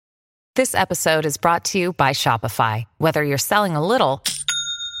This episode is brought to you by Shopify. Whether you're selling a little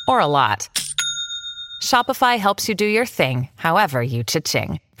or a lot, Shopify helps you do your thing, however you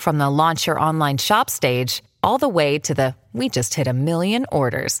cha-ching. From the launch your online shop stage, all the way to the we just hit 1 million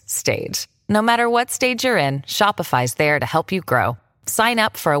orders stage. No matter what stage you're in, Shopify's there to help you grow. Sign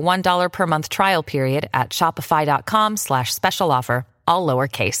up for a $1 per month trial period at shopify.com/special offer, all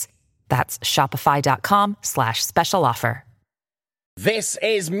lowercase. That's shopify.com/special offer. This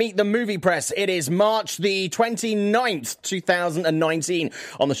is Meet the Movie Press. It is March the 29th, 2019.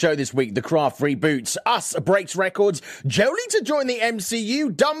 On the show this week, The Craft reboots, Us breaks records, Jolie to join the MCU,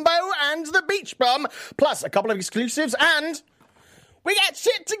 Dumbo and The Beach Bum, plus a couple of exclusives, and we got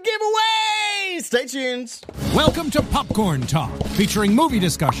shit to give away! Stay tuned. Welcome to Popcorn Talk, featuring movie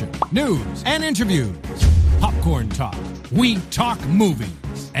discussion, news, and interviews. Popcorn Talk. We talk movies.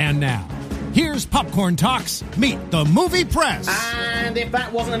 And now, here's Popcorn Talk's Meet the Movie Press. And if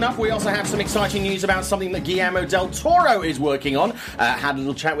that wasn't enough, we also have some exciting news about something that Guillermo del Toro is working on. Had a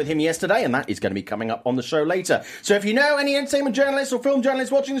little chat with him yesterday, and that is going to be coming up on the show later. So if you know any entertainment journalists or film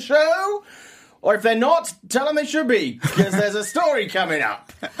journalists watching the show, or if they're not, tell them they should be, because there's a story coming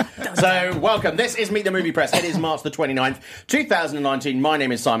up. So, welcome. This is Meet the Movie Press. It is March the 29th, 2019. My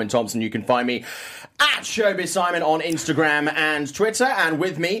name is Simon Thompson. You can find me at Showbiz Simon on Instagram and Twitter. And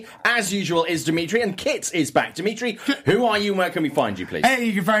with me, as usual, is Dimitri. And Kit is back. Dimitri, who are you and where can we find you, please? Hey,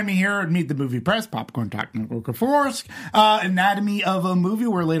 you can find me here at Meet the Movie Press, Popcorn Talk Network of Force, Anatomy of a Movie,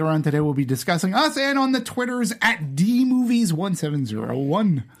 where later on today we'll be discussing us, and on the Twitters at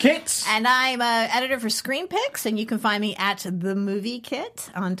DMovies1701. Kit. And I'm editor for Screen Picks, and you can find me at The Movie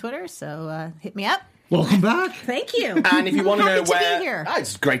Kit on Twitter, so hit me up. Welcome back. Thank you. And if you want to know Happy where... be here. Oh,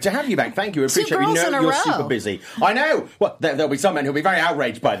 it's great to have you back. Thank you. I Two appreciate girls you. in a You're row. super busy. I know. Well, there'll be some men who'll be very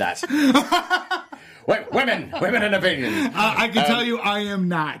outraged by that. Women and opinions. I can tell you I am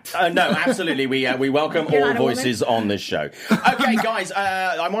not. No, absolutely. We welcome You're all not a voices on this show. Okay, guys,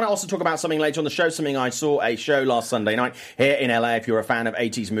 I want to also talk about something later on the show, something I saw a show last Sunday night here in LA. If you're a fan of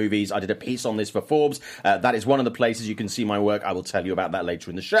 80s movies, I did a piece on this for Forbes. That is one of the places you can see my work. I will tell you about that later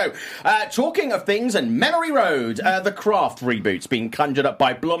in the show. Talking of things and Memory Road, the Craft reboot's being conjured up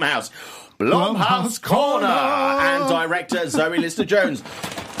by Blumhouse. Blumhouse Corner and director Zoe Lister-Jones.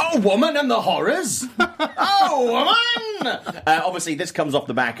 Oh, woman and the horrors. Oh, woman. Obviously, this comes off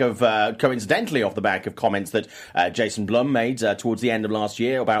the back of, coincidentally off the back of comments that Jason Blum made towards the end of last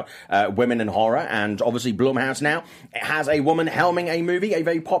year about women and horror. And obviously, Blumhouse now has a woman helming a movie, a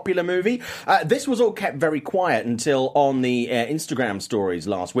very popular movie. This was all kept very quiet until on the Instagram stories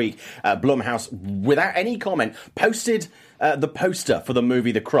last week. Blumhouse, without any comment, posted the poster for the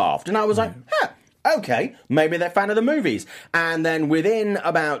movie The Craft. And I was like, okay, maybe they're a fan of the movies. And then within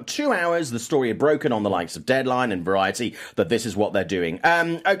about 2 hours, the story had broken on the likes of Deadline and Variety that this is what they're doing.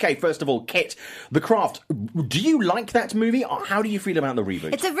 Okay, first of all, Kit, The Craft, do you like that movie? Or how do you feel about the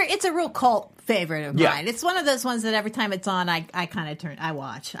reboot? It's a real cult favorite of Yeah. mine. It's one of those ones that every time it's on, I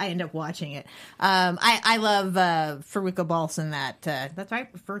watch. I end up watching it. I love Fairuza Balk in that. That's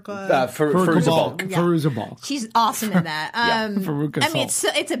right, Fairuza Balk. Yeah. Fairuza Balk. She's awesome in that. Fairuza I mean,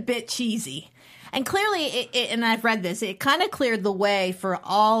 Balk. it's a bit cheesy. And clearly, and I've read this, it kind of cleared the way for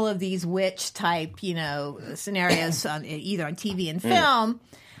all of these witch type, scenarios either on TV and film.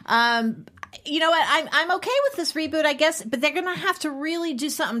 You know what? I'm okay with this reboot, I guess, but they're going to have to really do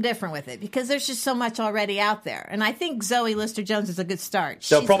something different with it because there's just so much already out there. And I think Zoe Lister-Jones is a good start.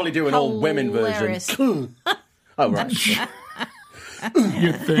 They'll She's probably do an all-women hilarious. version. Oh, right.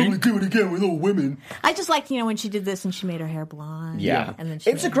 You think? Do it again with all women. I just liked, when she did this and she made her hair blonde. Yeah. And then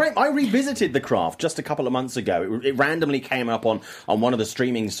she It was a great... I revisited The Craft just a couple of months ago. It randomly came up on one of the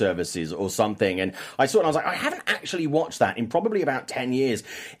streaming services or something, and I saw it and I was like, I haven't actually watched that in probably about 10 years.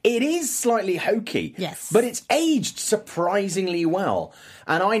 It is slightly hokey. Yes. But it's aged surprisingly well.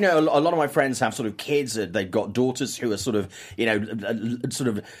 And I know a lot of my friends have sort of kids, they've got daughters who are sort of, sort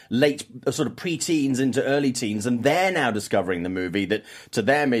of late, sort of pre-teens into early teens, and they're now discovering the movie that to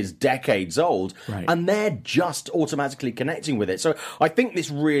them is decades old, right. And they're just automatically connecting with it. So I think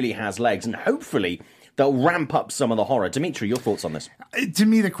this really has legs, and hopefully they'll ramp up some of the horror. Dimitri, your thoughts on this? To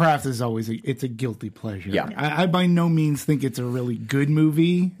me, The Craft is always it's a guilty pleasure. Yeah. I by no means think it's a really good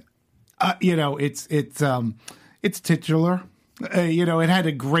movie. It's titular. It had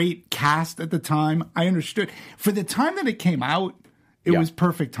a great cast at the time. I understood. For the time that it came out, it was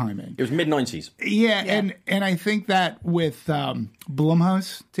perfect timing. It was mid-90s. Yeah, and I think that with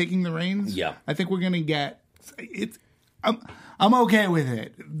Blumhouse taking the reins, I think we're going to get it. I'm okay with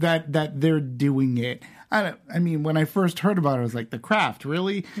it that they're doing it. I mean, when I first heard about it, I was like, The Craft,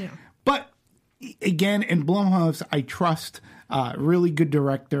 really? Yeah. But again, in Blumhouse, I trust. Really good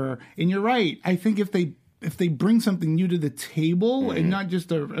director. And you're right. I think if they bring something new to the table and not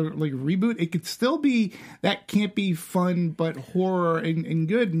just a reboot, it could still be that campy, fun, but horror and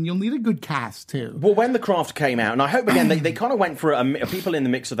good. And you'll need a good cast too. Well, when The Craft came out, and I hope again they kind of went for people in the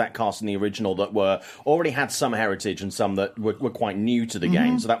mix of that cast in the original that were already had some heritage and some that were quite new to the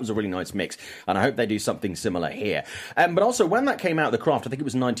game. So that was a really nice mix. And I hope they do something similar here. But also when that came out, The Craft, I think it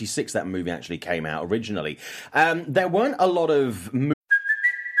was 96 that movie actually came out originally. There weren't a lot of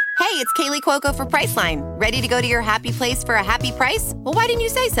Hey, it's Kaylee Cuoco for Priceline. Ready to go to your happy place for a happy price? Well, why didn't you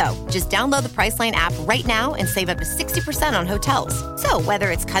say so? Just download the Priceline app right now and save up to 60% on hotels. So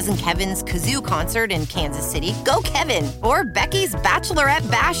whether it's Cousin Kevin's Kazoo Concert in Kansas City, go Kevin, or Becky's Bachelorette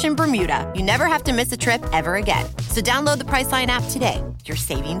Bash in Bermuda, you never have to miss a trip ever again. So download the Priceline app today. Your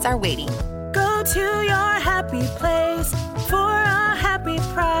savings are waiting. Go to your happy place for a happy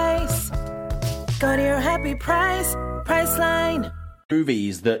price. Go to your happy price, Priceline.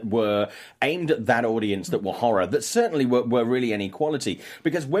 Movies that were aimed at that audience that were horror, that certainly were really any quality,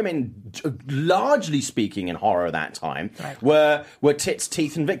 because women, largely speaking in horror at that time, were tits,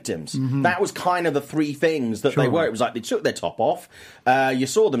 teeth and victims. That was kind of the three things that they were. It was like they took their top off, you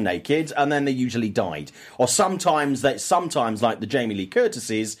saw them naked, and then they usually died. Or sometimes like the Jamie Lee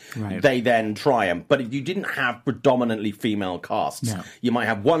Curtises, they then triumph. But if you didn't have predominantly female casts, you might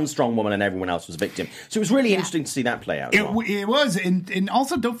have one strong woman and everyone else was a victim. So it was really interesting to see that play out. It was, and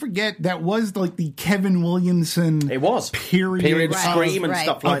also don't forget that was like the Kevin Williamson. It was period Scream and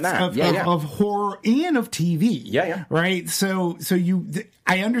stuff like that of horror and of TV. Right. So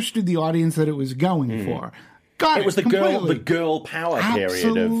I understood the audience that it was going for. It was the girl power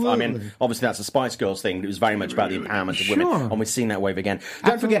period of. I mean, obviously that's a Spice Girls thing. But it was very much about the empowerment of women, and we're seeing that wave again.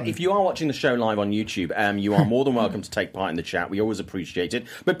 Don't forget, if you are watching the show live on YouTube, you are more than welcome to take part in the chat. We always appreciate it,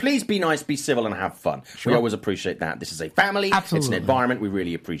 but please be nice, be civil, and have fun. We always appreciate that. This is a family. It's an environment we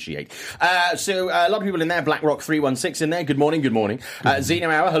really appreciate. So a lot of people in there. BlackRock 316 in there. Good morning. Good morning.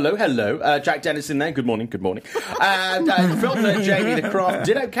 Zeno Hour. Hello. Jack Dennis in there. Good morning. Film that Jamie The Craft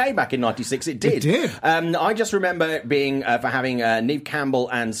did okay back in '96. It did. I just remember being for having Neve Campbell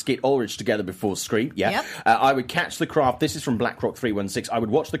and Skit Ulrich together before Scream. I would catch The Craft. This is from BlackRock 316. I would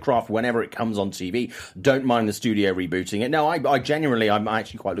watch The Craft whenever it comes on TV. Don't mind the studio rebooting it. No, I'm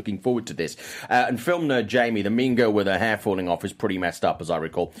actually quite looking forward to this. And film nerd Jamie, the mean girl with her hair falling off, is pretty messed up, as I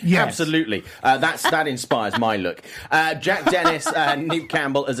recall. Yes. Absolutely. That inspires my look. Jack Dennis, Neve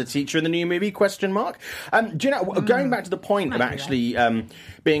Campbell as a teacher in the new movie? Do you know, going back to the point of actually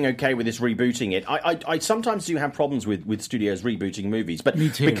being okay with this rebooting it, I sometimes do have problems with studios rebooting movies, but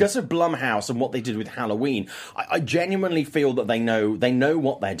because of Blumhouse and what they did with Halloween, I genuinely feel that they know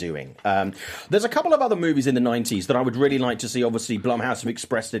what they're doing. There's a couple of other movies in the 90s that I would really like to see. Obviously, Blumhouse have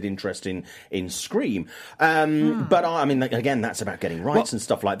expressed an interest in Scream, but I mean, again, that's about getting rights and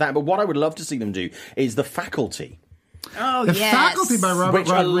stuff like that. But what I would love to see them do is The Faculty. The Faculty by Robert Which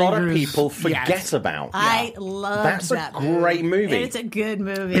Rodriguez. a lot of people forget about. I love that. That's a great movie. It's a good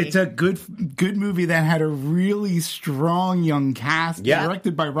movie. It's a good movie that had a really strong young cast.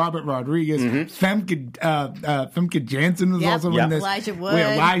 Directed by Robert Rodriguez. Femke Janssen was also in this.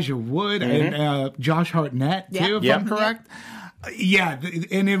 Elijah Wood and Josh Hartnett too, if I'm correct. Yeah,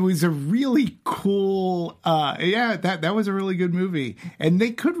 and it was a really cool. That was a really good movie, and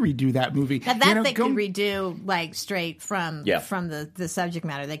they could redo that movie. They could redo like straight from the subject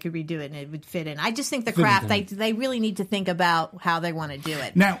matter. They could redo it, and it would fit in. I just think The Craft. They really need to think about how they want to do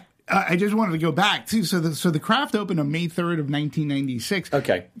it now. I just wanted to go back too. So the Craft opened on May 3rd of 1996.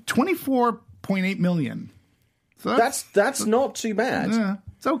 Okay, 24.8 million. So that's not too bad. Yeah.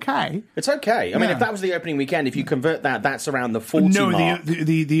 It's okay. It's okay. I mean, if that was the opening weekend, if you convert that, that's around the 40 mark. No,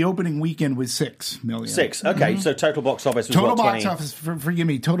 the opening weekend was 6 million. 6. Okay, so total box office was total what, box 20? office. Forgive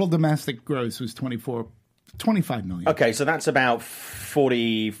me. Total domestic gross was 25 million. Okay, so that's about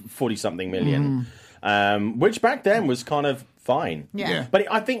 40 something million, which back then was kind of fine. Yeah. But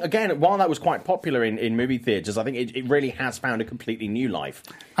I think, again, while that was quite popular in movie theatres, I think it really has found a completely new life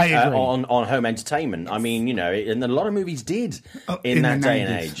on home entertainment. I mean, you know, and a lot of movies did in that day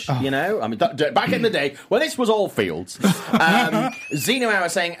and age. You know, I mean, back in the day, well, this was all fields. Zeno Hour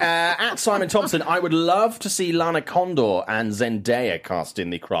saying, at Simon Thompson, I would love to see Lana Condor and Zendaya cast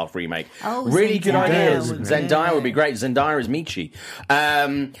in the Craft remake. Really good ideas. Zendaya would be great. Zendaya is Michi.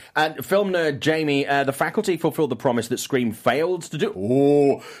 And film nerd Jamie, The Faculty fulfilled the promise that Scream failed failed to do.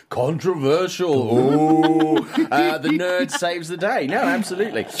 Oh, controversial. The nerd saves the day. No,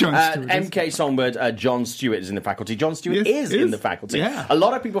 absolutely. M.K. Songbird, Jon Stewart is in the faculty. Jon Stewart is in the faculty. Yeah. A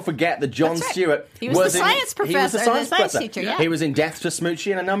lot of people forget that Jon Stewart He was the science professor. He was the science science professor. teacher, yeah. He was in Death to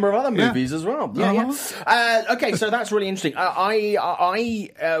Smoochie and a number of other movies as well. Okay, so that's really interesting.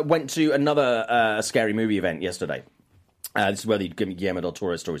 I went to another scary movie event yesterday. This is where the Guillermo del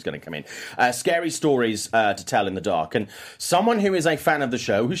Toro story is going to come in. Scary stories to tell in the dark. And someone who is a fan of the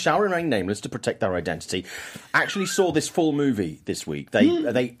show, who shall remain nameless to protect their identity, actually saw this full movie this week.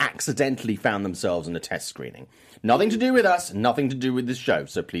 They accidentally found themselves in a test screening. Nothing to do with us, nothing to do with this show,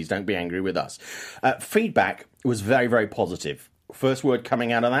 so please don't be angry with us. Feedback was very, very positive. First word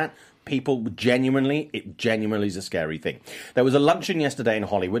coming out of that, people it genuinely is a scary thing. There was a luncheon yesterday in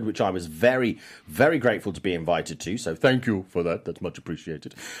Hollywood, which I was very, very grateful to be invited to, so thank you for that. That's much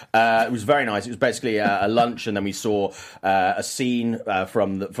appreciated. It was very nice. It was basically a lunch, and then we saw a scene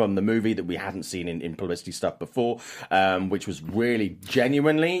from the movie that we hadn't seen in publicity stuff before, which was really,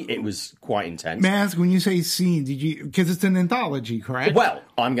 genuinely, it was quite intense. May I ask, when you say scene, because it's an anthology, correct? Well,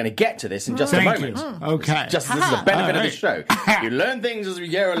 I'm going to get to this in just a moment. Okay. This is the benefit of the show. You learn things as we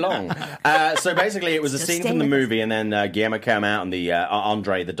go along. So basically, it was a scene from the movie, and then Guillermo came out, and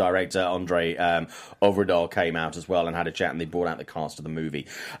the director, Andre Ovredal, came out as well and had a chat, and they brought out the cast of the movie.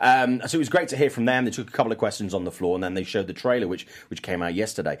 So it was great to hear from them. They took a couple of questions on the floor, and then they showed the trailer, which came out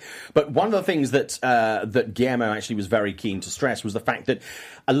yesterday. But one of the things that Guillermo actually was very keen to stress was the fact that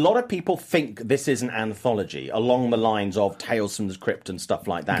a lot of people think this is an anthology along the lines of Tales from the Crypt and stuff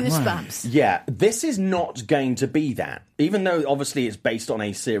like that. Goosebumps. Yeah, this is not going to be that. Even though obviously it's based on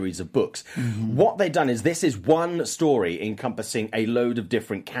a series of books, what they've done is this is one story encompassing a load of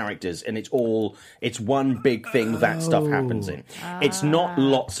different characters, and it's one big thing that stuff happens in. It's not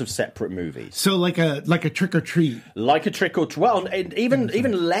lots of separate movies. So like a trick or treat. Like a trick or treat. Well,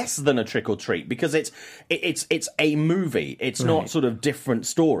 even less than a trick or treat, because it's a movie. It's not sort of different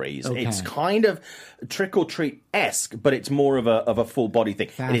stories. Okay. It's kind of trick or treat-esque, but it's more of a full body thing.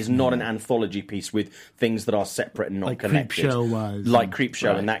 It is not an anthology piece with things that are separate and not connected. Creepshow was. Like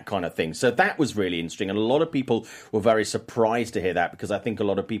Creepshow and that kind of thing. So that was really interesting, and a lot of people were very surprised to hear that, because I think a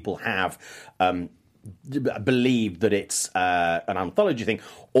lot of people have believe that it's an anthology thing.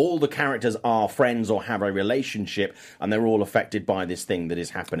 All the characters are friends or have a relationship, and they're all affected by this thing that is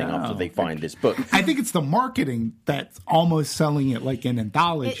happening after they find this book. I think it's the marketing that's almost selling it like an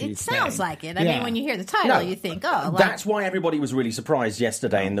anthology. It sounds like it. I mean, when you hear the title, you think, that's why everybody was really surprised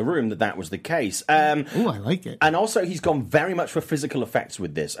yesterday in the room that was the case. I like it. And also, he's gone very much for physical effects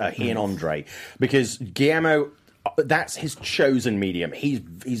with this, he and Andre, because Guillermo, that's his chosen medium.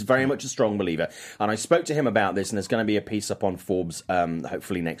 He's very much a strong believer, and I spoke to him about this, and there's going to be a piece up on Forbes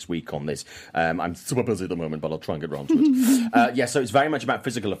hopefully next week on this. I'm super busy at the moment, but I'll try and get around to it. So it's very much about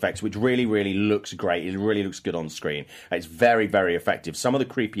physical effects, which really, really looks great. It really looks good on screen. It's very, very effective. Some of the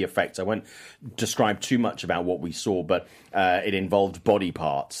creepy effects, I won't describe too much about what we saw, but it involved body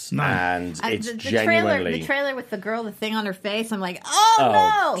parts, and it's genuinely... The trailer with the girl, the thing on her face, I'm like,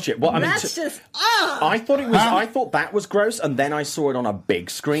 no! Shit. Well, that's just... I thought that was gross, and then I saw it on a big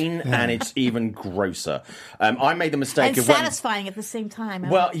screen, and it's even grosser. I made the mistake of satisfying at the same time.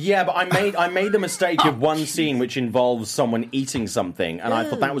 Well, yeah, but I made the mistake of one scene which involves someone eating something, and I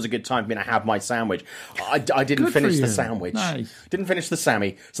thought that was a good time for me to have my sandwich. I didn't finish the sandwich. Nice. Didn't finish the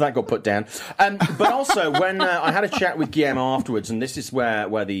Sammy, so that got put down. But also, when I had a chat with Guillermo afterwards, and this is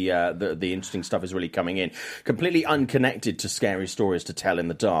where the interesting stuff is really coming in, completely unconnected to scary stories to tell in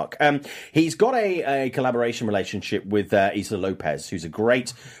the dark. He's got a collaboration relationship with Issa Lopez, who's a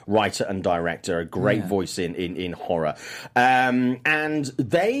great writer and director, a great voice in horror. And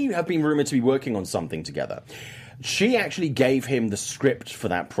they have been rumored to be working on something together. She actually gave him the script for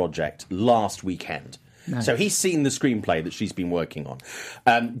that project last weekend. Nice. So he's seen the screenplay that she's been working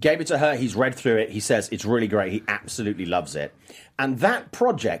on. Gave it to her. He's read through it. He says it's really great. He absolutely loves it. And that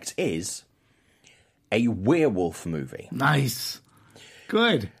project is a werewolf movie. Nice.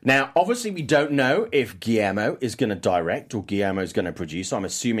 Good. Now, obviously, we don't know if Guillermo is going to direct or Guillermo is going to produce. I'm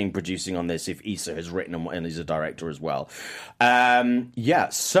assuming producing on this if Issa has written and is a director as well.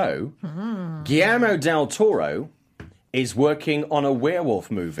 So Guillermo del Toro is working on a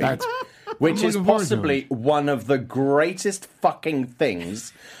werewolf movie. Which is possibly one of the greatest fucking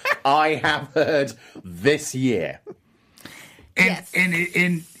things I have heard this year. And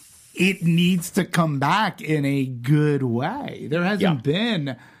it needs to come back in a good way. There hasn't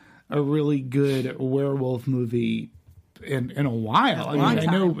been a really good werewolf movie in a while. I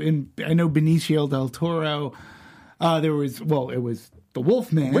know Benicio del Toro. It was The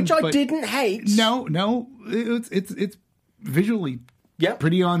Wolfman, which I didn't hate. No, it's visually Yep.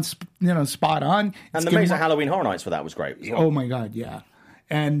 pretty on, spot on. And the Amazing Halloween Horror Nights for that was great as well. Oh my God, yeah.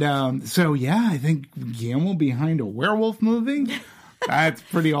 And so yeah, I think Guillermo behind a werewolf movie. That's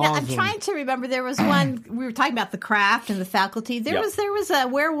pretty awesome. I'm trying to remember. There was one we were talking about, The Craft and The Faculty. There was a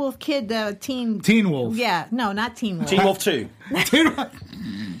werewolf kid, Teen Wolf. Yeah, no, not Teen Wolf. Teen Wolf 2.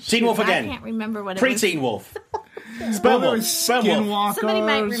 Teen Wolf again. I can't remember what it was. Pre-Teen Wolf. Sperm Wolf. Skinwalker. Somebody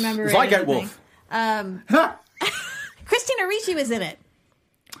might remember it. Zygote Wolf. Christina Ricci was in it.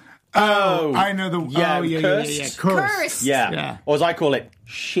 Oh, I know the. Cursed. Cursed. Yeah. Or as I call it,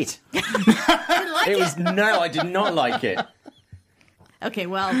 shit. I did not like it. Okay,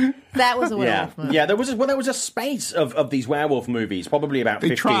 well, that was a werewolf movie. Yeah, there was a space of these werewolf movies probably about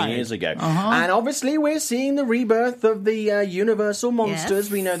 15 years ago. And obviously we're seeing the rebirth of the Universal monsters.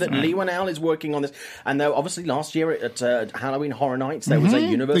 Yes. We know that Lee Whannell is working on this. And though obviously last year at Halloween Horror Nights there was a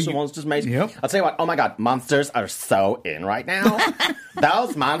Universal Monsters maze. Yep. I'll tell you what, oh my God, monsters are so in right now.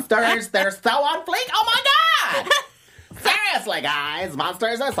 Those monsters, they're so on fleek. Oh my God! Seriously, guys,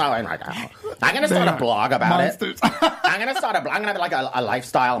 monsters are so in right now. I'm gonna start a blog about monsters. it. I'm gonna be like a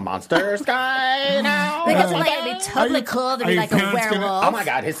lifestyle monsters guy now. Because it'd be totally cool to be like a werewolf. Oh my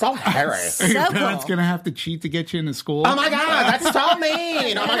God, he's so hairy. Are your So parents cool. gonna have to cheat to get you into school? Oh my God, that's so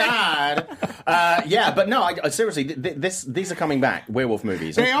mean. Oh my God. Yeah, but no, I seriously, these are coming back. Werewolf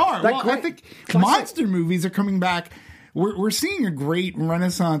movies. They are. They're Well, I great. think Classic. monster movies are coming back. We're seeing a great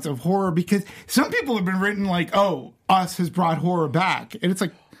renaissance of horror because some people have been written like, "Oh, Us has brought horror back," and it's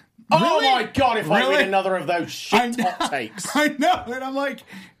like, really? Oh my God, if I Really? read another of those shit hot takes. I know, and I'm like,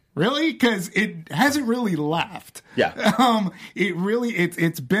 really? Because it hasn't really left. Yeah.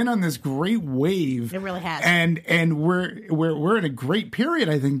 It's been on this great wave. It really has. And we're in a great period,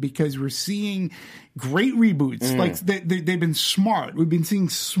 I think, because we're seeing great reboots. Like they've been smart. We've been seeing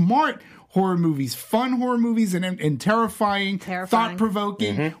smart horror movies, fun horror movies, and terrifying.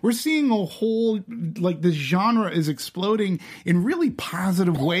 thought-provoking. We're seeing a whole, like, this genre is exploding in really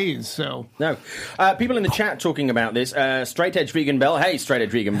positive ways. So No. People in the chat talking about this. Straight Edge Vegan Bell. Hey, Straight Edge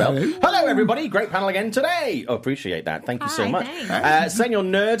Vegan Bell. Hello, everybody. Great panel again today. Oh, appreciate that. Thank you so much. Senor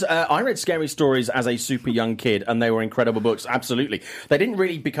Nerd, I read Scary Stories as a super young kid, and they were incredible books. Absolutely. They didn't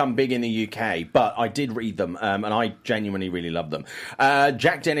really become big in the UK, but I did read them, and I genuinely really loved them.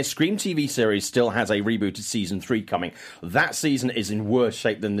 Jack Dennis Scream TV series still has a rebooted season 3 coming. That season is in worse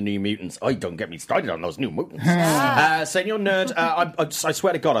shape than the New Mutants. Oh, don't get me started on those New Mutants. Senor Nerd, I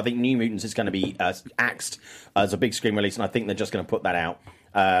swear to God, I think New Mutants is going to be axed as a big screen release, and I think they're just going to put that out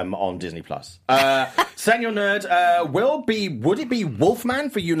on Disney Plus. Senor Nerd, would it be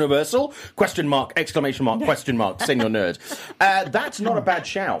Wolfman for Universal? Question mark, exclamation mark, question mark, Senor Nerd. That's not a bad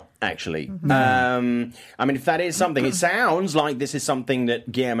shout, actually. I mean, if that is something, it sounds like this is something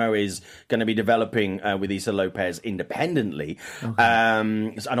that Guillermo is going to be developing with Issa Lopez independently.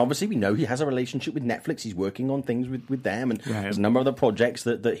 And obviously we know he has a relationship with Netflix. He's working on things with them, and there's a number of other projects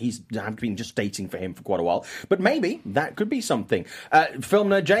that he's have been just dating for him for quite a while. But maybe that could be something. Film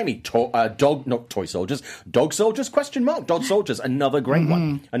nerd Jamie, toy soldiers, dog soldiers, question mark, dog soldiers, another great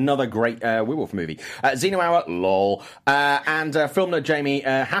one, another great werewolf movie. Xeno Hour, lol. And film nerd Jamie,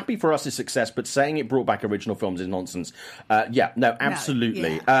 happy for us is success, but saying it brought back original films is nonsense.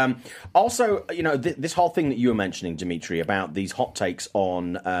 Absolutely. Yeah. Also, this whole thing that you were mentioning, Dimitri, about these hot takes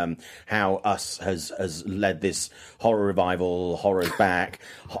on how Us has led this horror revival, horror's back.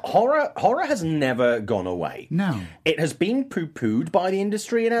 Horror has never gone away. No. It has been poo-pooed by the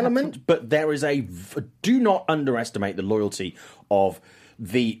industry in element, but there is do not underestimate the loyalty of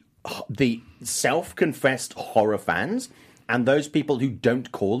the self-confessed horror fans and those people who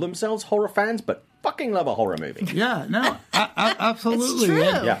don't call themselves horror fans, but fucking love a horror movie. Yeah, no, absolutely.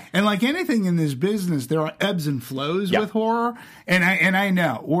 It's true. Yeah. And like anything in this business, there are ebbs and flows with horror. And I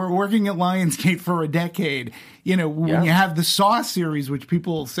know we're working at Lionsgate for a decade. When you have the Saw series, which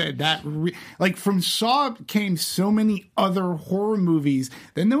people said that like from Saw came so many other horror movies.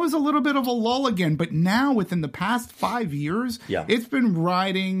 Then there was a little bit of a lull again. But now within the past 5 years, it's been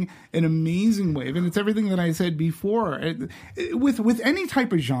riding an amazing wave. And it's everything that I said before. With any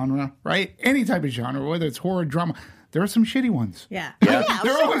type of genre, right? Any type of genre, whether it's horror, drama, there are some shitty ones. Yeah. There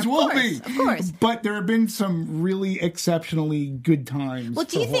Sure, always will of course, be. Of course. But there have been some really exceptionally good times. Well,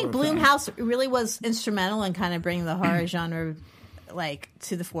 do you think Blumhouse really was instrumental in kind of bringing the horror genre like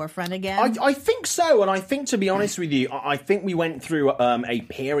to the forefront again? I think so, and I think, to be honest with you, I think we went through a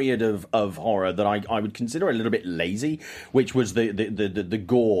period of horror that I would consider a little bit lazy, which was the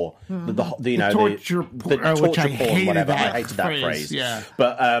gore, the torture porn, which I hated whatever. that I hated that phrase. Yeah,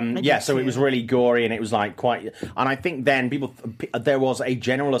 but so it was really gory, and it was like quite. And I think then there was a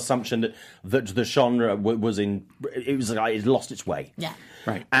general assumption that the genre was in. It was like it lost its way. Yeah.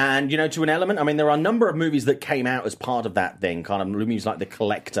 right. And, to an element, I mean, there are a number of movies that came out as part of that thing, kind of movies like The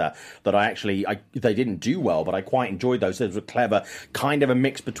Collector, that they didn't do well, but I quite enjoyed those. Those were clever, kind of a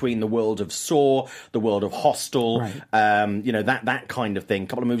mix between the world of Saw, the world of Hostel, right. That kind of thing. A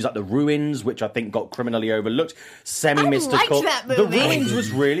couple of movies like The Ruins, which I think got criminally overlooked, semi-mystical. I liked that movie. The Ruins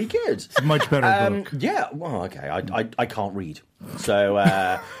was really good. It's a much better book. Yeah, well, okay, I can't read. So,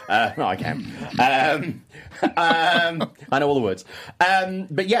 no, I can. I know all the words.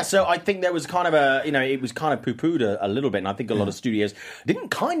 But yeah, so I think there was kind of it was kind of poo-pooed a little bit, and I think a lot of studios didn't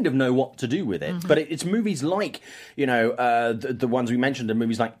kind of know what to do with it. But it's movies like, the ones we mentioned, and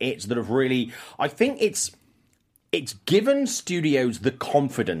movies like It, that have really, I think it's given studios the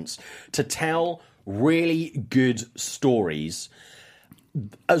confidence to tell really good stories,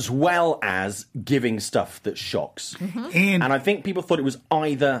 as well as giving stuff that shocks. And I think people thought it was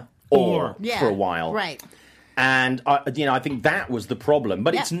either or for a while. Right. And, I think that was the problem.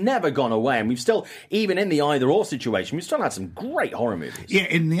 But it's never gone away. And we've still, even in the either-or situation, we've still had some great horror movies. Yeah,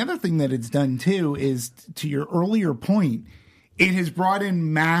 and the other thing that it's done, too, is, to your earlier point, it has brought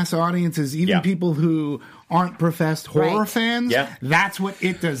in mass audiences, even people who aren't professed horror fans. Yeah. That's what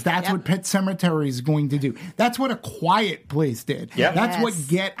it does. That's what Pet Sematary is going to do. That's what A Quiet Place did. Yeah. That's what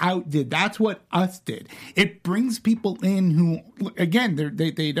Get Out did. That's what Us did. It brings people in who, again,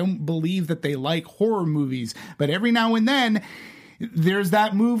 they don't believe that they like horror movies, but every now and then, there's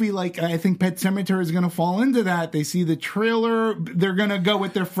that movie, like, I think Pet Sematary is going to fall into that. They see the trailer, they're going to go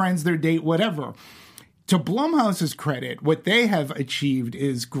with their friends, their date, whatever. To Blumhouse's credit, what they have achieved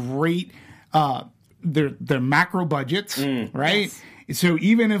is great. Their macro budgets, right? Yes. So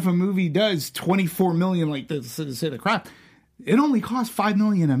even if a movie does $24 million, like the crap, it only costs $5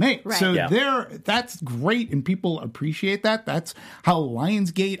 million to make. Right. So that's great, and people appreciate that. That's how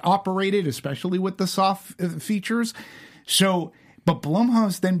Lionsgate operated, especially with the soft features. So, but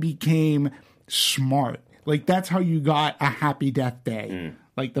Blumhouse then became smart. Like, that's how you got A Happy Death Day.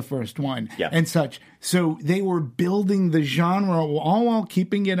 Like the first one and such. So they were building the genre all while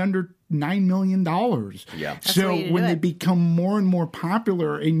keeping it under $9 million. Yeah. So when they become more and more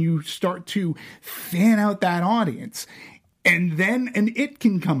popular and you start to fan out that audience, and then It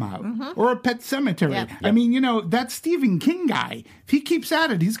can come out, or A Pet Sematary. Yeah. I mean, that Stephen King guy, if he keeps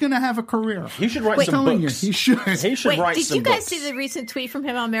at it, he's going to have a career. He should write some books. He should. Wait, did you guys books. see the recent tweet from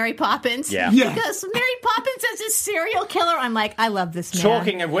him on Mary Poppins? Yeah. Because Mary Poppins as a serial killer, I'm like, I love this man.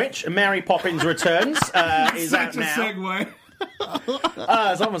 Talking of which, Mary Poppins Returns is out now. Such a segue.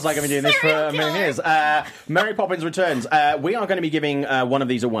 It's almost like I've been doing this for a million years. Mary Poppins Returns. We are going to be giving one of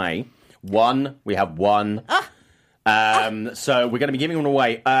these away. We have one. So we're going to be giving one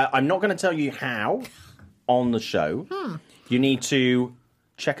away. I'm not going to tell you how on the show. You need to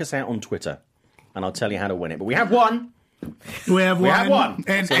check us out on Twitter, and I'll tell you how to win it. But we have one. We have one.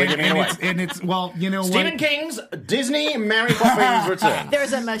 And, so it's well, Stephen King's Disney Mary Poppins Returns.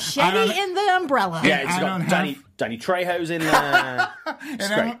 There's a machete in the umbrella. Yeah, it's got Danny Trejo's in there.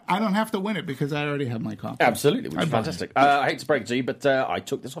 And I don't have to win it because I already have my copy. Absolutely, which is fantastic. I hate to break it to you, but I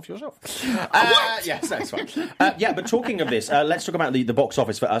took this off your shelf. Yes, that's fine. But talking of this, let's talk about the box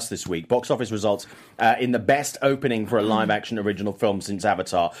office for us this week. Box office results in the best opening for a live-action original film since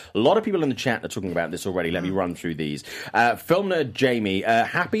Avatar. A lot of people in the chat are talking about this already. Let me run through these. Film nerd Jamie,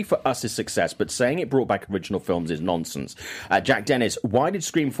 happy for us' success, but saying it brought back original films is nonsense. Jack Dennis, why did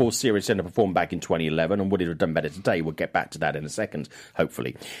Scream 4 series center perform back in 2011, and would it have done better today? We'll get back to that in a second,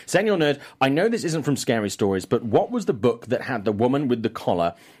 hopefully. Samuel Nerd, I know this isn't from Scary Stories, but what was the book that had the woman with the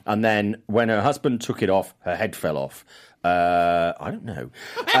collar, and then when her husband took it off, her head fell off? I don't know.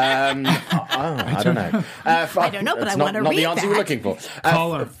 I don't know. I don't know, but I want to read that. Not the answer we're looking for.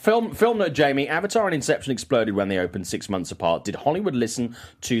 Film nerd Jamie, Avatar and Inception exploded when they opened 6 months apart. Did Hollywood listen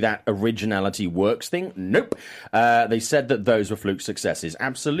to that originality works thing? Nope. They said that those were fluke successes.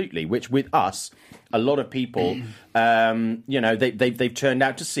 Absolutely. Which with us, a lot of people, they've turned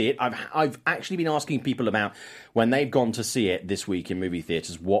out to see it. I've actually been asking people about when they've gone to see it this week in movie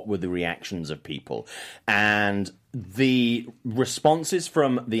theaters, what were the reactions of people? And the responses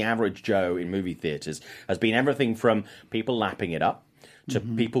from the average Joe in movie theaters has been everything from people lapping it up to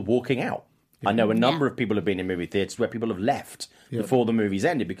people walking out. I know a number of people have been in movie theaters where people have left before the movie's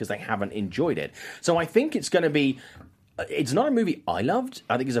ended because they haven't enjoyed it. So I think it's going to be it's not a movie I loved.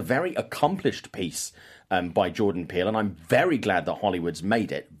 I think it's a very accomplished piece by Jordan Peele, and I'm very glad that Hollywood's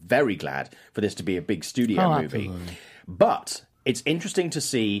made it. Very glad for this to be a big studio movie. Absolutely. But it's interesting to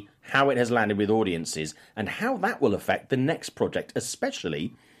see how it has landed with audiences and how that will affect the next project,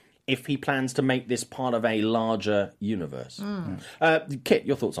 especially if he plans to make this part of a larger universe. Kit,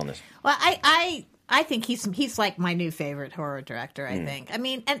 your thoughts on this? Well, I think he's like my new favorite horror director. I think. I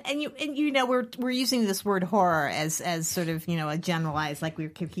mean, and you know we're using this word horror as sort of a generalized, like we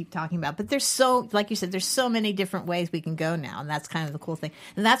keep talking about. But there's like you said, there's so many different ways we can go now, and that's kind of the cool thing.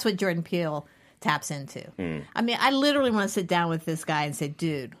 And that's what Jordan Peele taps into. I mean, I literally want to sit down with this guy and say,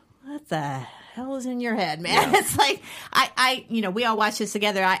 dude, what the hell is in your head, man? It's like we all watch this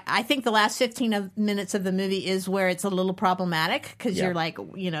together. I think the last 15 minutes of the movie is where it's a little problematic because you're like,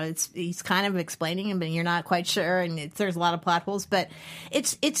 he's kind of explaining him, but you're not quite sure, and there's a lot of plot holes. But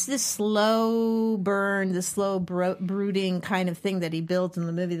it's this slow burn, the slow brooding kind of thing that he builds in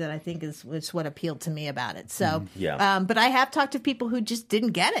the movie that I think is what appealed to me about it. So, but I have talked to people who just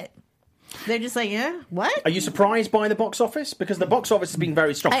didn't get it. They're just like, what? Are you surprised by the box office? Because the box office has been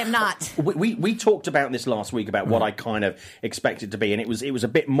very strong. I am not. We talked about this last week about what I kind of expected to be, and it was a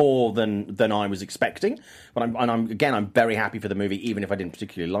bit more than I was expecting. But I'm very happy for the movie, even if I didn't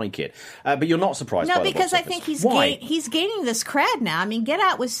particularly like it. But you're not surprised by the box office. No, because I think he's gaining this cred now. I mean, Get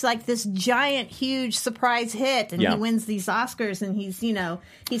Out was like this giant, huge surprise hit, and he wins these Oscars, and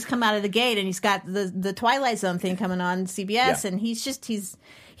he's come out of the gate, and he's got the Twilight Zone thing coming on CBS, and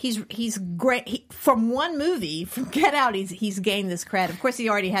he's great. From one movie, from Get Out, he's gained this cred. Of course, he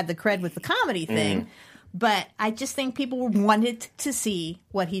already had the cred with the comedy thing, but I just think people wanted to see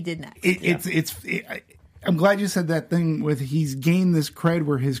what he did next. I'm glad you said that thing with he's gained this cred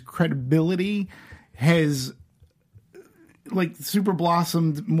where his credibility has like super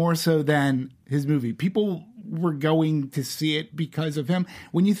blossomed more so than his movie. People were going to see it because of him.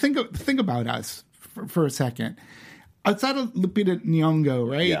 When you think about us for a second. Outside of Lupita Nyong'o,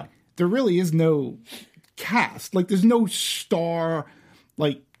 right? Yeah. There really is no cast. Like, there's no star,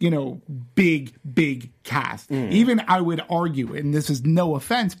 big cast. Even I would argue, and this is no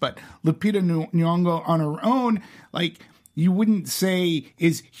offense, but Lupita Nyong'o on her own, you wouldn't say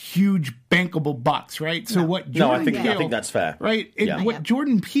is huge bankable bucks, right? So what Jordan Peele, I think that's fair. Right? What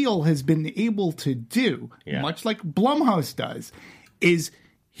Jordan Peele has been able to do, much like Blumhouse does, is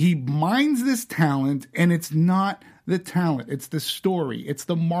he mines this talent, and it's not the talent, it's the story, it's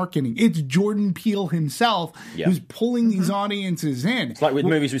the marketing, it's Jordan Peele himself who's pulling these audiences in. It's like with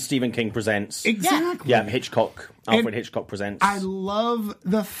movies with Stephen King Presents. Exactly. Yeah, Alfred Hitchcock Presents. I love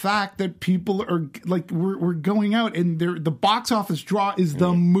the fact that people are we're going out and the box office draw is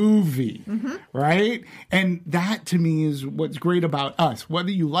the movie, right? And that to me is what's great about us.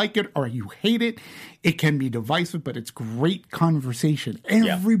 Whether you like it or you hate it, it can be divisive, but it's great conversation.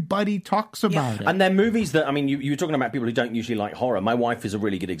 Everybody talks about it. And they're movies that, you were talking about people who don't usually like horror. My wife is a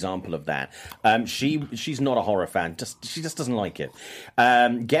really good example of that. She's not a horror fan. She just doesn't like it.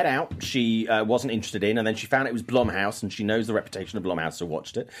 Get Out, she wasn't interested in, and then she found it was Blumhouse, and she knows the reputation of Blumhouse, so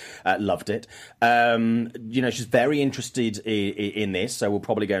watched it, loved it. She's very interested in this, so we'll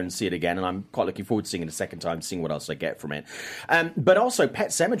probably go and see it again, and I'm quite looking forward to seeing it a second time, seeing what else I get from it. But also Pet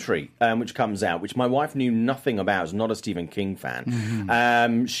Sematary, which comes out, which my wife knew nothing about, is not a Stephen King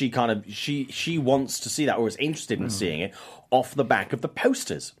fan. She wants to see that, or is interested in seeing it off the back of the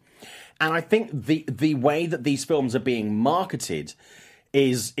posters. And I think the way that these films are being marketed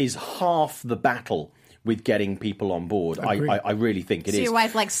is half the battle with getting people on board. I really think it is. So your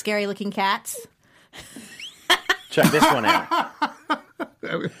wife likes scary looking cats? Check this one out.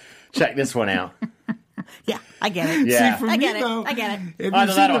 Check this one out. Yeah, I get it. Yeah. I get it.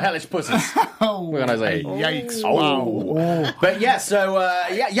 Either that or hellish pussies. What can I say? Yikes. Wow. But so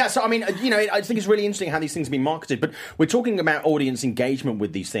I think it's really interesting how these things have been marketed. But we're talking about audience engagement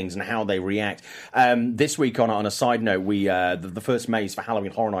with these things and how they react. This week, on a side note, we the first maze for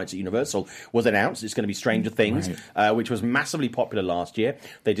Halloween Horror Nights at Universal was announced. It's going to be Stranger Things, which was massively popular last year.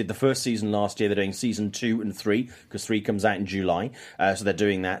 They did the first season last year. They're doing season 2 and 3 because 3 comes out in July. So they're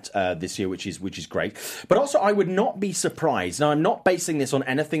doing that this year, which is great. But also, I would not be surprised. Now, I'm not basing this on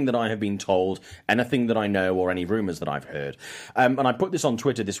anything that I have been told, anything that I know, or any rumours that I've heard. And I put this on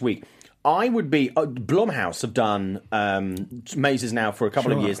Twitter this week. I would be... Blumhouse have done mazes now for a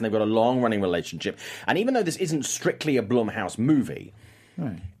couple of years, and they've got a long-running relationship. And even though this isn't strictly a Blumhouse movie...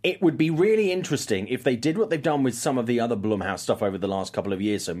 It would be really interesting if they did what they've done with some of the other Blumhouse stuff over the last couple of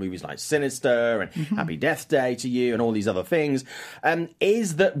years, so movies like Sinister and Happy Death Day to You and all these other things,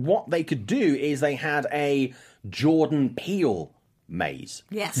 is that what they could do is they had a Jordan Peele maze.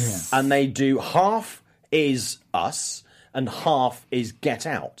 Yes. And they do half is us, and half is Get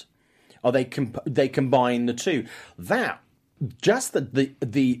Out. Or they combine the two. That, just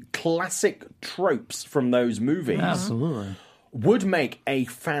the classic tropes from those movies Absolutely. would make a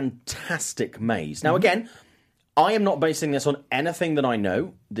fantastic maze. Now, again, I am not basing this on anything that I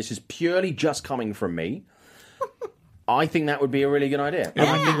know. This is purely just coming from me. I think that would be a really good idea.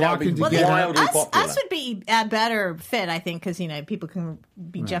 Yeah. I think that would be wildly popular. Us would be a better fit, I think, because people can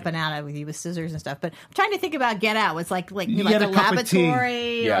be jumping out with you with scissors and stuff. But I'm trying to think about Get Out. It's like You like get a a cup of tea.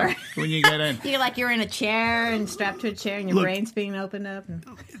 laboratory, Yeah. or When you get in. you're in a chair and strapped to a chair, and your Look, brain's being opened up.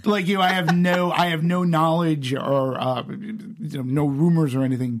 Like you, I have no knowledge or no rumors or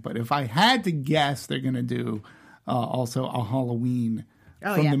anything. But if I had to guess, they're going to do also a Halloween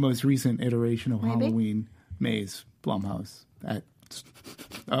from the most recent iteration of Halloween Maze Blumhouse.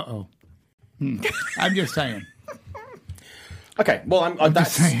 I'm just saying. Okay, well,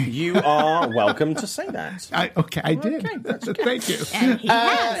 that's saying. you are welcome to say that. I did. Thank you. And he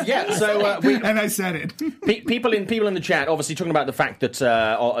has. Yeah, so And I said it. people in the chat obviously talking about the fact that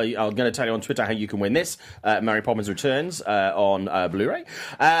I'm going to tell you on Twitter how you can win this Mary Poppins Returns on Blu-ray.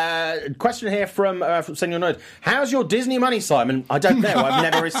 Question here from Senor Nerd. How's your Disney money, Simon? I don't know. I've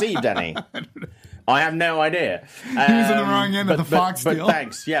never received any. I have no idea. He was in the wrong end of the Fox deal. But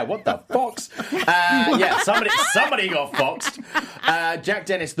thanks. Yeah, what the Fox? Yeah, somebody got foxed. Jack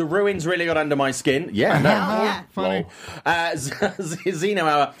Dennis, the ruins really got under my skin. Yeah, no. Yeah. Funny. Zeno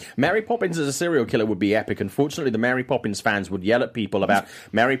Hour, Mary Poppins as a serial killer would be epic. Unfortunately, the Mary Poppins fans would yell at people about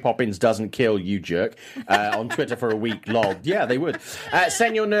Mary Poppins doesn't kill, you jerk, on Twitter for a week. Lol. Yeah, they would.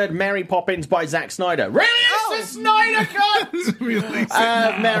 Senor Nerd, Mary Poppins by Zack Snyder. Really? It's the Snyder Cut! Really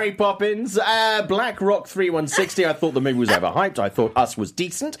Mary Poppins. Black Rock 3160. I thought the movie was overhyped. I thought Us was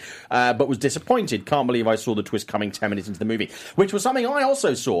decent, but was disappointed. Can't believe I saw the twist coming 10 minutes into the movie, which was something I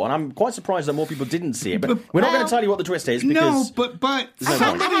also saw, and I'm quite surprised that more people didn't see it. But we're not going to tell you what the twist is because no, but no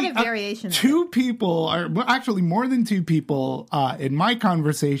somebody, I had a variation of two people, or well, actually more than two people, in my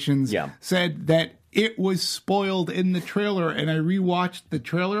conversations said that it was spoiled in the trailer, and I rewatched the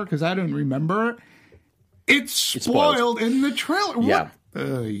trailer because I don't remember it. It's spoiled in the trailer. What? Yeah.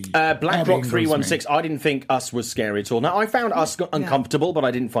 Black Rock 316. I didn't think Us was scary at all. Now, I found Us uncomfortable, but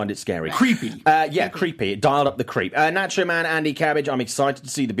I didn't find it scary. Creepy. Creepy. It dialed up the creep. Nacho Man, Andy Cabbage. I'm excited to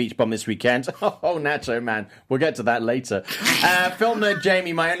see the Beach Bum this weekend. Oh, Nacho Man. We'll get to that later. Film Nerd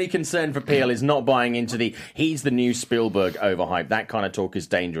Jamie, my only concern for Peele is not buying into he's the new Spielberg overhype. That kind of talk is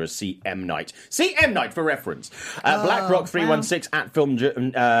dangerous. See M. Night. See M. Night for reference. Black Rock 316 at Film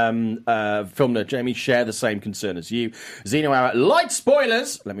Nerd Jamie share the same concern as you. Zeno Hour, light spoilers.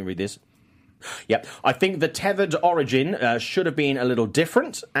 Let me read this. Yep. I think the tethered origin should have been a little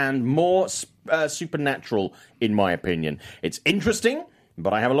different and more supernatural, in my opinion. It's interesting,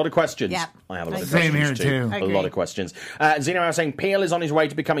 but I have a lot of questions. Yep. I have a lot of Same questions here, too. A lot of questions. Zeno was saying Peele is on his way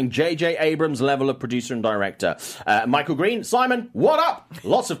to becoming J.J. Abrams' level of producer and director. Michael Green, Simon, what up?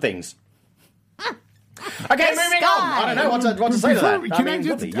 Lots of things. Okay, moving on. I don't know what to say to that.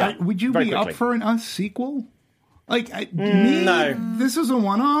 Would you be up for an Us sequel? Like, no. This is a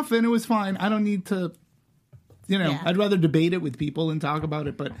one-off, and it was fine. I don't need to, I'd rather debate it with people and talk about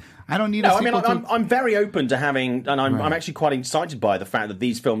it, but I don't need a sequel. I mean, I'm very open to having, and I'm actually quite excited by the fact that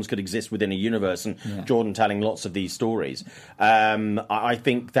these films could exist within a universe, and Jordan telling lots of these stories. I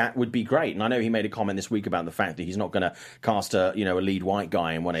think that would be great, and I know he made a comment this week about the fact that he's not going to cast a lead white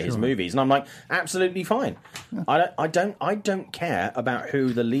guy in one of his movies, and I'm like, absolutely fine. I don't care about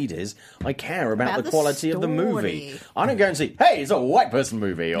who the lead is. I care about the quality of the movie. I don't go and see, hey, it's a white person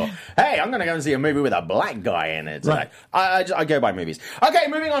movie, or hey, I'm going to go and see a movie with a black guy in it. Right. I go by movies. Okay,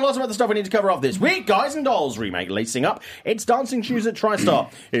 moving on. Lots of other stuff we need to cover off this week. Guys and Dolls remake lacing up. It's Dancing Shoes at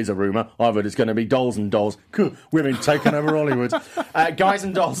TriStar. Here's a rumour. I've heard it's going to be Dolls and Dolls. Women taking over Hollywood. Guys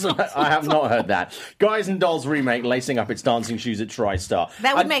and Dolls. I have not heard that. Guys and Dolls remake lacing up its Dancing Shoes at TriStar.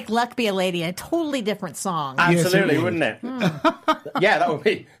 That would make Luck Be a Lady a totally different song. Absolutely, wouldn't it? Yeah, that would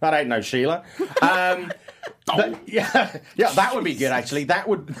be. That ain't no Sheila. That would be good. Actually,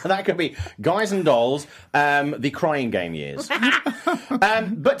 that could be Guys and Dolls, the Crying Game years.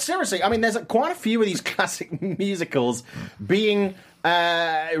 But seriously, I mean, there's quite a few of these classic musicals being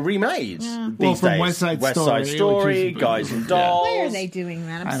remade these from days. West Side Story, Guys and Dolls. Why are they doing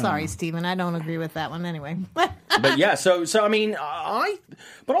that? I'm sorry, Stephen. I don't agree with that one anyway. But yeah, so I mean,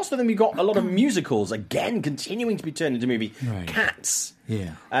 but also then we've got a lot of musicals again continuing to be turned into movie. Right. Cats.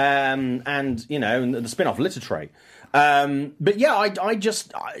 Yeah. And the spin-off Litter Tray. But yeah,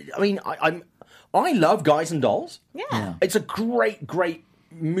 I love Guys and Dolls. Yeah. It's a great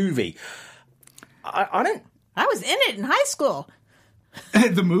movie. I was in it in high school.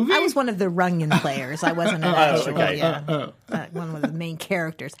 The movie? I was one of the Runyon players. I wasn't an actual, one of the main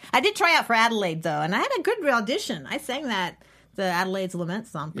characters. I did try out for Adelaide, though, and I had a good audition. I sang the Adelaide's Lament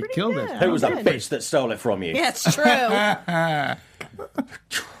song. Pretty killed good. it. Who was that bitch that stole it from you? Yeah, it's true.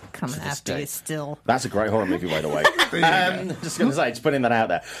 Coming after you still. That's a great horror movie, by the way. Just going to say, just putting that out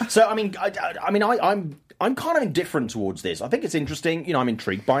there. So, I'm kind of indifferent towards this. I think it's interesting. You know, I'm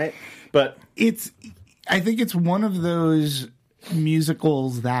intrigued by it, but I think it's one of those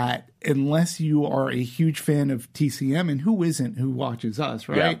musicals that, unless you are a huge fan of TCM, and who isn't, who watches us,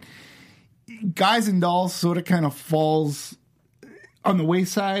 right? Yeah. Guys and Dolls sort of kind of falls on the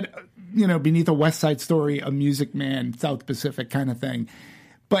wayside, you know, beneath a West Side Story, a Music Man, South Pacific kind of thing.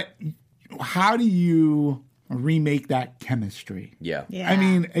 But how do you remake that chemistry? Yeah. I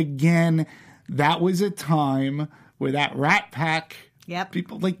mean, again, that was a time where that Rat Pack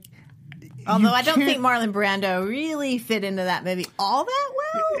people, like... Although I don't think Marlon Brando really fit into that movie all that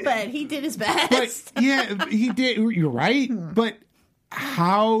well, but he did his best. But, yeah, he did. You're right. But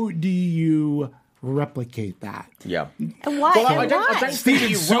how do you replicate that? Yeah. And why? Well, I don't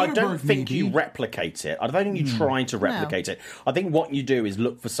think maybe. you replicate it. I don't think you try to replicate it. I think what you do is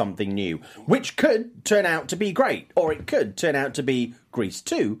look for something new, which could turn out to be great, or it could turn out to be Grease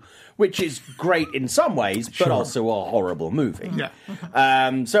 2, which is great in some ways, but also a horrible movie. Yeah.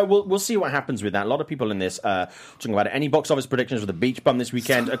 So we'll see what happens with that. A lot of people in this talking about it. Any box office predictions for the Beach Bum this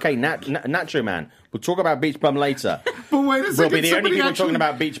weekend? Okay, Nacho Man. We'll talk about Beach Bum later. But wait a second. We'll be the only people talking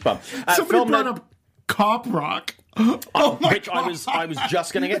about Beach Bum. Somebody brought up Cop Rock. Which I was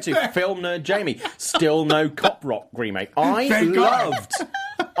just going to get to. Film nerd Jamie. Still no Cop Rock remake. I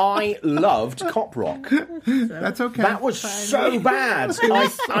loved Cop Rock. That's okay. That was so bad.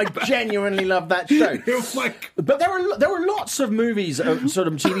 I genuinely loved that show. But there were lots of movies, sort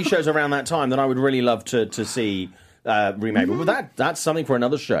of TV shows around that time that I would really love to see remade. But that's something for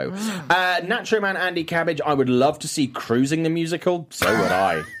another show. Nacho Man Andy Cabbage, I would love to see Cruising the musical. So would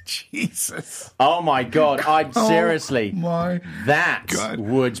I. Jesus. Oh my God. Seriously. That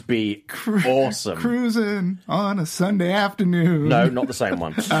would be awesome. Cruising on a Sunday afternoon. No, not the same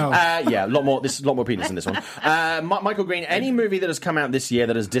one. Yeah, a lot more penis in this one. Michael Green, any movie that has come out this year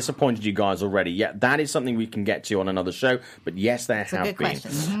that has disappointed you guys already, that is something we can get to on another show. But yes, there have been.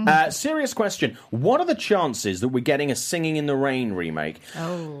 Question. Serious question. What are the chances that we're getting a Singing in the Rain remake?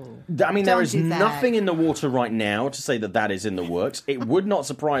 Oh. I mean, there is nothing in the water right now to say that is in the works. It would not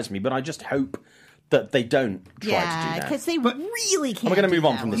surprise me, but I just hope that they don't try to do that. Because they really can't. We're going to move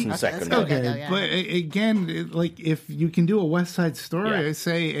on from this in a second. Okay, but again, like, if you can do a West Side Story, I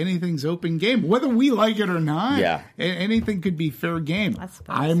say anything's open game. Whether we like it or not, anything could be fair game.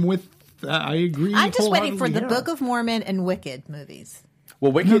 I agree. I'm just waiting for the Book of Mormon and Wicked movies.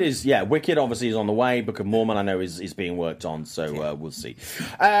 Well, Wicked obviously is on the way. Book of Mormon, I know, is being worked on, so we'll see.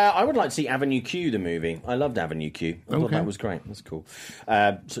 I would like to see Avenue Q, the movie. I loved Avenue Q. I thought that was great. That's cool.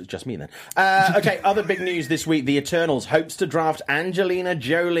 So it's just me then. Okay, other big news this week. The Eternals hopes to draft Angelina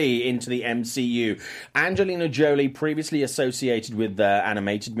Jolie into the MCU. Angelina Jolie, previously associated with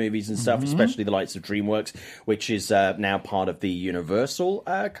animated movies and stuff, especially the likes of DreamWorks, which is now part of the Universal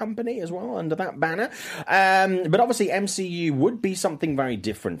company as well, under that banner. But obviously MCU would be something very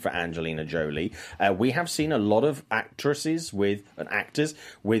different for Angelina Jolie. We have seen a lot of actors with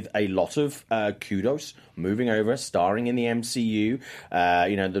a lot of kudos moving over, starring in the MCU.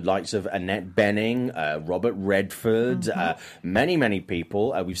 The likes of Annette Bening, Robert Redford, many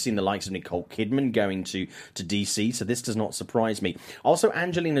people. We've seen the likes of Nicole Kidman going to DC, so this does not surprise me. Also,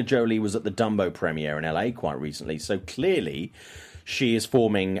 Angelina Jolie was at the Dumbo premiere in LA quite recently, so clearly she is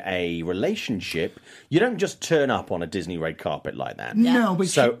forming a relationship. You don't just turn up on a Disney red carpet like that. No,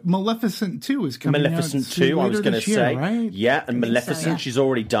 but Maleficent 2 is coming out. Maleficent 2, I was going to say. Right? Yeah, and Maleficent, she's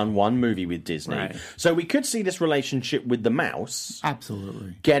already done one movie with Disney. Right. So we could see this relationship with the mouse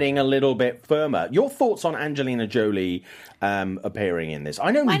absolutely getting a little bit firmer. Your thoughts on Angelina Jolie appearing in this?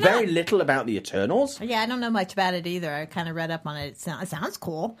 I know very little about the Eternals. Yeah, I don't know much about it either. I kind of read up on it. It sounds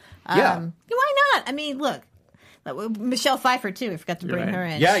cool. Yeah. Why not? I mean, look. Michelle Pfeiffer too. We forgot to bring her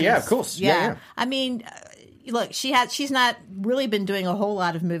in. Yeah, of course. Yeah. I mean, look, she's not really been doing a whole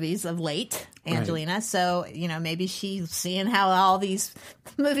lot of movies of late, Angelina. Right. So maybe she's seeing how all these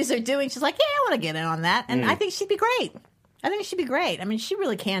movies are doing. She's like, yeah, I want to get in on that, and I think she'd be great. I mean, she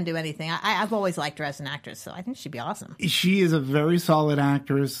really can do anything. I've always liked her as an actress, so I think she'd be awesome. She is a very solid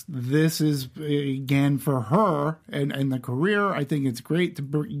actress. This is, again, for her and the career, I think it's great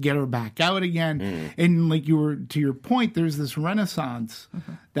to get her back out again. And like to your point, there's this renaissance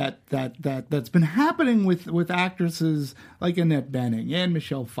that's been happening with actresses like Annette Bening and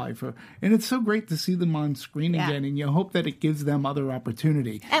Michelle Pfeiffer, and it's so great to see them on screen again. And you hope that it gives them other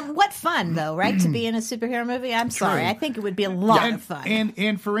opportunity. And what fun, though, right? To be in a superhero movie. I'm sorry, I think it would be a lot of fun.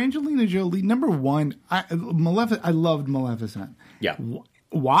 And for Angelina Jolie, number one, I loved Maleficent. Yeah.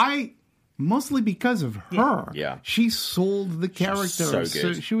 Why? Mostly because of her. Yeah. She sold the character. So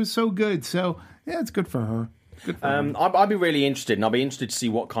good. She was so good. So, yeah, it's good for her. Good for her. I'd be really interested, and I'll be interested to see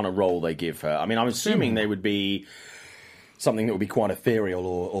what kind of role they give her. I mean, I'm assuming they would be something that would be quite ethereal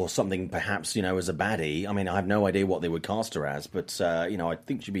or something perhaps, as a baddie. I mean, I have no idea what they would cast her as, but, I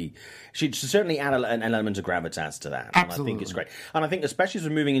think she'd certainly add an element of gravitas to that. Absolutely. And I think it's great. And I think especially as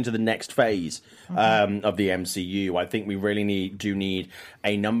we're moving into the next phase of the MCU, I think we really do need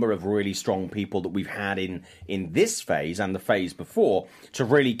a number of really strong people that we've had in this phase and the phase before to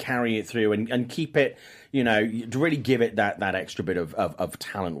really carry it through and keep it, to really give it that extra bit of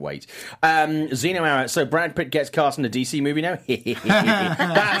talent weight. Zeno Hour. So Brad Pitt gets cast in a DC movie now?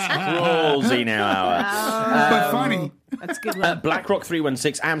 That's cruel, Zeno Hour. But funny. That's a good one. BlackRock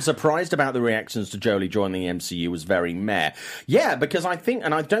 316. I'm surprised about the reactions to Jolie joining the MCU was very meh. Yeah, because I think,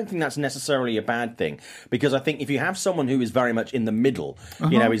 and I don't think that's necessarily a bad thing, because I think if you have someone who is very much in the middle,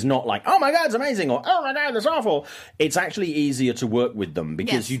 is not like, oh my God, it's amazing, or oh my God, it's awful. It's actually easier to work with them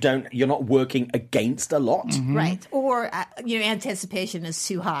because you're not working against a lot. Right. Or, anticipation is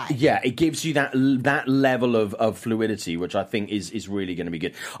too high. Yeah, it gives you that level of fluidity, which I think is really going to be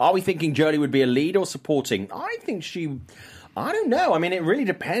good. Are we thinking Jolie would be a lead or supporting? I think I don't know. I mean, it really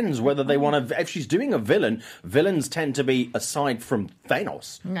depends whether they want to. If she's doing a villain, villains tend to be, aside from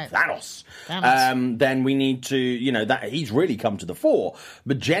Thanos, then we need to, that he's really come to the fore.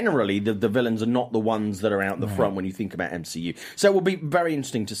 But generally, the villains are not the ones that are out the front when you think about MCU. So it will be very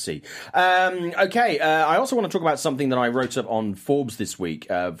interesting to see. I also want to talk about something that I wrote up on Forbes this week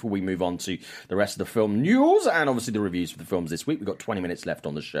before we move on to the rest of the film news and obviously the reviews for the films this week. We've got 20 minutes left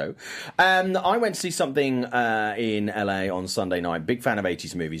on the show. I went to see something in LA on Sunday night. Big fan of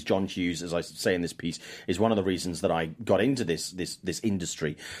 80s movies. John Hughes, as I say in this piece, is one of the reasons that I got into this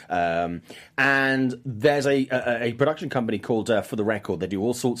industry. And there's a production company called For the Record. They do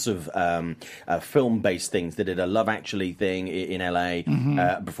all sorts of film-based things. They did a Love Actually thing in LA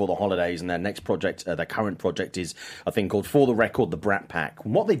before the holidays, and their next project, their current project, is a thing called For the Record, The Brat Pack.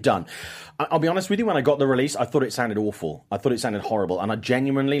 And what they've done, I'll be honest with you, when I got the release, I thought it sounded awful. I thought it sounded horrible. And I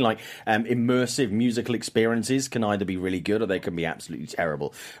genuinely, immersive musical experiences can either be really good or they can be absolutely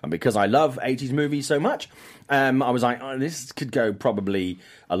terrible. And because I love 80s movies so much, I was like, this could go probably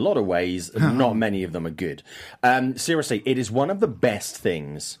a lot of ways. Not many of them are good. Seriously, it is one of the best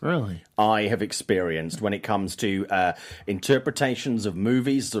things I have experienced when it comes to interpretations of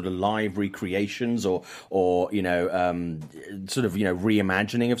movies, sort of live recreations or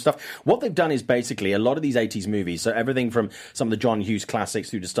reimagining of stuff. What they've done is basically a lot of these 80s movies, so everything from some of the John Hughes classics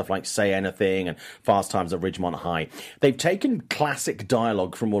through to stuff like Say Anything and Fast Times at Ridgemont High, they've taken classic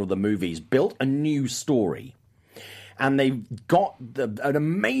dialogue from all of the movies, built a new story. And they've got an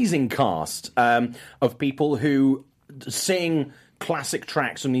amazing cast of people who sing classic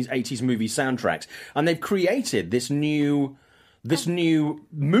tracks from these 80s movie soundtracks. And they've created this new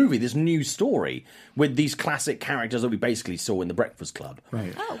movie, this new story with these classic characters that we basically saw in The Breakfast Club.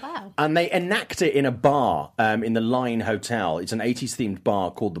 Right. Oh, wow. And they enact it in a bar in the Line Hotel. It's an 80s-themed bar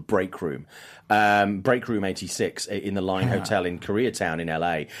called the Break Room. Break Room 86 in the Line Hotel in Koreatown in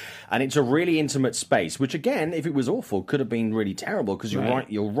LA. And it's a really intimate space, which, again, if it was awful, could have been really terrible because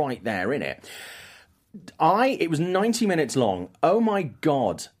you're right there in it. It was 90 minutes long. Oh, my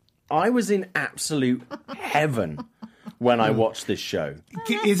God. I was in absolute heaven when I watched this show.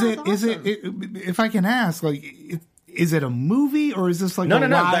 Is it, if I can ask, is it a movie or is this like no?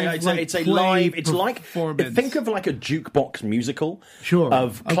 Live, it's a live. It's like, performance? think of like a jukebox musical. Sure.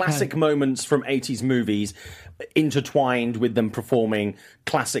 Of classic moments from 80s movies intertwined with them performing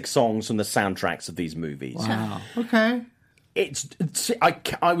classic songs from the soundtracks of these movies. Wow. Okay.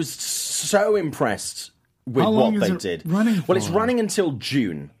 I was so impressed with How long what is they it did. running Well, it's for? running until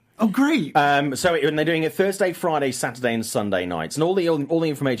June. Oh, great. And they're doing it Thursday, Friday, Saturday, and Sunday nights. And all the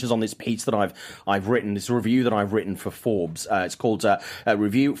information is on this piece that I've written, this review that I've written for Forbes. It's called a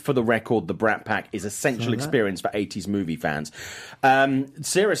Review for the Record. The Brat Pack is Essential Experience for 80s Movie Fans.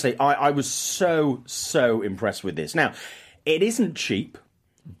 Seriously, I was so impressed with this. Now, it isn't cheap,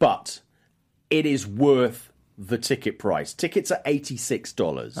 but it is worth the ticket price. Tickets are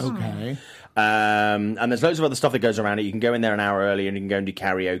 $86. Okay. And there's loads of other stuff that goes around it. You can go in there an hour early and you can go and do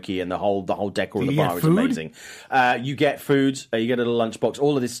karaoke, and the whole decor of the bar is amazing. You get food, you get a little lunchbox.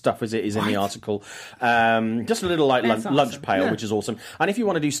 All of this stuff is in the article. Just a little lunch pail, which is awesome. And if you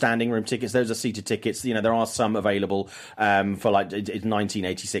want to do standing room tickets, those are seated tickets. You know, there are some available for like it's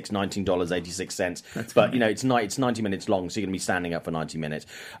 $19.86. But you know, it's 90 minutes long, so you're going to be standing up for 90 minutes.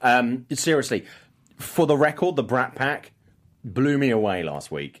 Seriously, for the record, the Brat Pack blew me away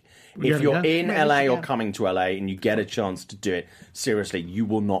last week. If you're in LA or coming to LA and you get a chance to do it, seriously, you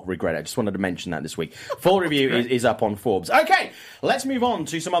will not regret it. I just wanted to mention that this week. Full review is up on Forbes. Okay, let's move on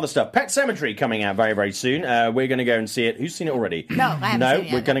to some other stuff. Pet Sematary coming out very, very soon. We're going to go and see it. Who's seen it already? No, I haven't seen it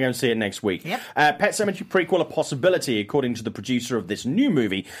yet. We're going to go and see it next week. Yep. Pet Sematary prequel, a possibility, according to the producer of this new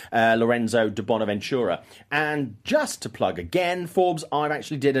movie, Lorenzo de Bonaventura. And just to plug again, Forbes, I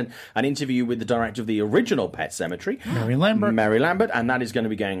actually did an interview with the director of the original Pet Sematary, Mary Lambert, and that is going to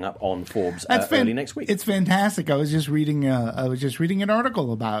be going up on Forbes early next week. It's fantastic. I was just reading an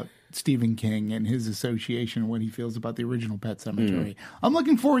article about Stephen King and his association, what he feels about the original Pet Sematary. I'm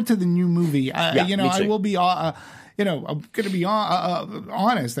looking forward to the new movie. Me too. I will be. I'm going to be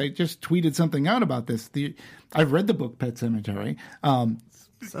honest. I just tweeted something out about this. I've read the book Pet Sematary. In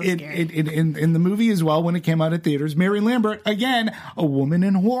the movie as well, when it came out at theaters, Mary Lambert, again, a woman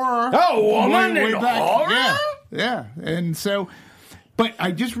in horror. Oh, woman in horror? Yeah. And so, but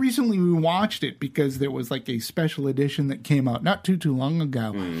I just recently rewatched it because there was like a special edition that came out not too long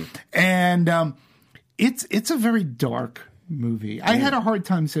ago. And it's a very dark movie. I had a hard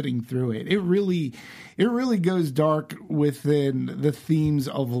time sitting through it. It really goes dark within the themes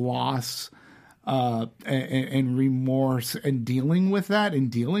of loss, and remorse, and dealing with that,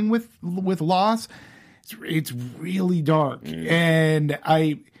 and dealing with loss. It's really dark, and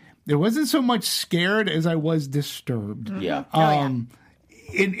it wasn't so much scared as I was disturbed. Yeah.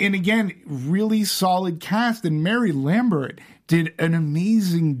 And again, really solid cast, and Mary Lambert did an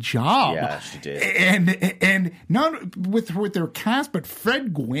amazing job. Yeah, she did. And not with their cast, but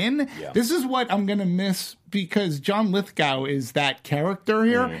Fred Gwynne. Yeah. This is what I'm going to miss, because John Lithgow is that character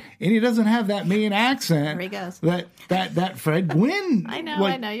here, and he doesn't have that main accent. There he goes. That Fred Gwynne. I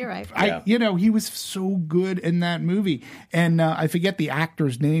know, you're right. He was so good in that movie. And I forget the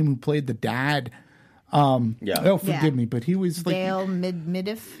actor's name who played the dad. Forgive me, but he was like Dale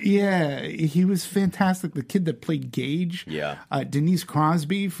Middiff. Yeah, he was fantastic. The kid that played Gage, Denise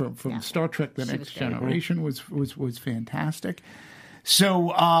Crosby from Star Trek: The Next Generation was fantastic.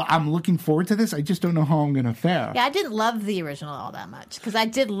 So I'm looking forward to this. I just don't know how I'm going to fare. Yeah, I didn't love the original all that much because I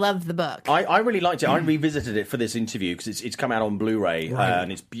did love the book. I really liked it. I revisited it for this interview because it's come out on Blu-ray,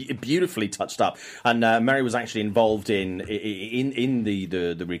 and it's beautifully touched up. And Mary was actually involved in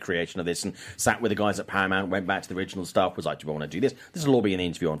the recreation of this, and sat with the guys at Paramount, went back to the original stuff, was like, do I want to do this? This will all be in the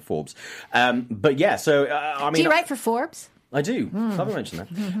interview on Forbes. But yeah, so I mean, do you write for Forbes? I do. Haven't mentioned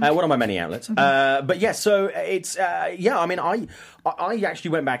that. One of my many outlets. But yeah, so it's I mean, I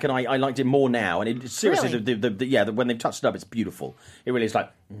actually went back and I liked it more now. And it seriously, really? When they've touched it up, it's beautiful. It really is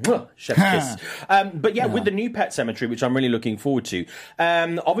like chef's kiss. But yeah, with the new Pet Sematary, which I'm really looking forward to.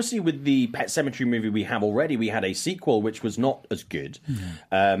 Obviously, with the Pet Sematary movie we have already, we had a sequel which was not as good.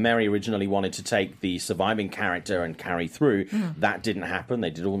 Mary originally wanted to take the surviving character and carry through. That didn't happen.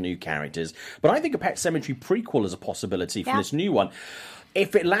 They did all new characters. But I think a Pet Sematary prequel is a possibility for this new one.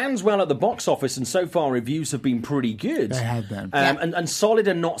 If it lands well at the box office, and so far reviews have been pretty good. They have been. And solid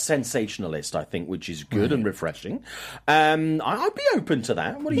and not sensationalist, I think, which is good and refreshing. I'd be open to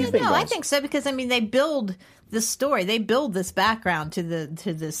that. What do you think, No, guys? I think so, because, I mean, they build the story. They build this background to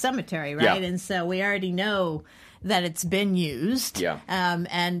the cemetery, right? Yeah. And so we already know that it's been used. Yeah.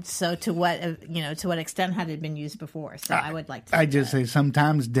 And so to what extent had it been used before? So I would like to I just say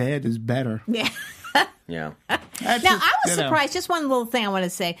sometimes dead is better. Yeah. Yeah. Now, I was surprised. Just one little thing I want to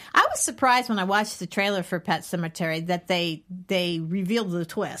say. I was surprised when I watched the trailer for Pet Sematary that they revealed the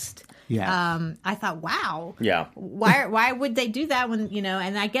twist. Yeah. I thought, wow. Yeah. Why would they do that when,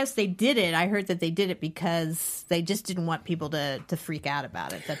 and I guess they did it. I heard that they did it because they just didn't want people to freak out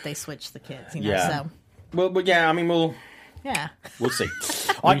about it, that they switched the kids, Yeah. so. Well, yeah, I mean, we'll see.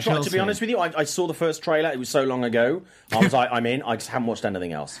 To be honest with you, I saw the first trailer. It was so long ago. I was like, I'm in. I just haven't watched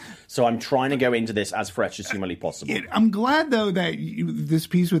anything else. So I'm trying to go into this as fresh as humanly possible. I'm glad, though, that this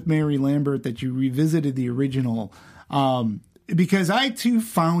piece with Mary Lambert, that you revisited the original, because I, too,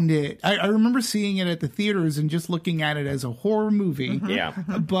 found it. I remember seeing it at the theaters and just looking at it as a horror movie. Yeah.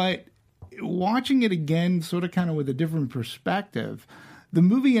 But watching it again, sort of kind of with a different perspective, the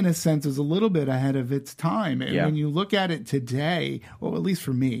movie, in a sense, is a little bit ahead of its time. And Yeah. when you look at it today, or at least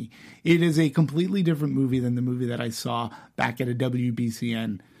for me, it is a completely different movie than the movie that I saw back at a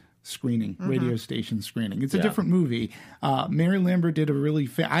WBCN screening, radio station screening. It's a different movie. Mary Lambert did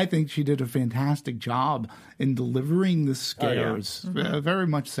I think she did a fantastic job in delivering the scares, very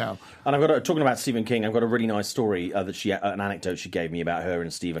much so. And I've got talking about Stephen King. I've got a really nice story an anecdote she gave me about her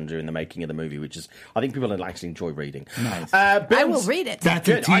and Stephen during the making of the movie, which is I think people will actually enjoy reading. Nice. I will read it. That's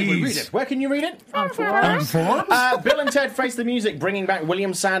a Good. I will tease. read it. Where can you read it? On Forbes. Bill and Ted Face the Music, bringing back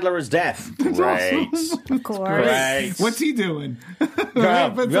William Sadler as Death. Great. Of course. Great. What's he doing?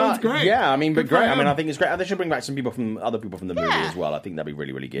 But sounds great. Yeah, I mean, but Good for great. I mean, him. I think it's great. They should bring back other people from the movie Yeah. as well. I think that'd be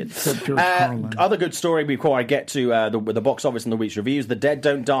really, really good. Except George Carlin. Other good story before I get to the box office and the week's reviews. The Dead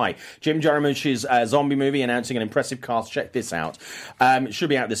Don't Die. Jim Jarmusch's zombie movie announcing an impressive cast. Check this out. It should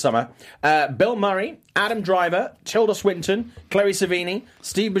be out this summer. Bill Murray, Adam Driver, Tilda Swinton, Chloe Savini,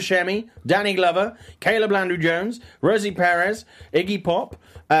 Steve Buscemi, Danny Glover, Caleb Landry Jones, Rosie Perez, Iggy Pop,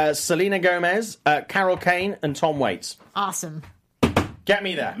 Selena Gomez, Carol Kane, and Tom Waits. Awesome. Get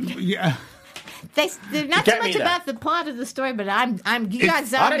me there. Yeah. They're not Get so me much there. about the plot of the story, but you got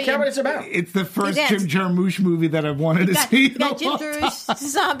zombie. I don't care what it's about. It's the first Yes. Jim Jarmusch movie that I've wanted to see. You got Jim Jarmusch,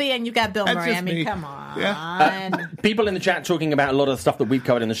 zombie, and you got Bill That's Murray. just I mean, me. come on. Yeah. People in the chat talking about a lot of the stuff that we've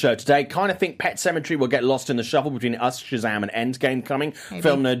covered in the show today. Kind of think Pet Sematary will get lost in the shuffle between us, Shazam, and Endgame coming. Maybe.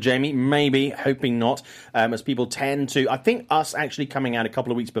 Film nerd Jamie, maybe, hoping not. As people tend to, I think us actually coming out a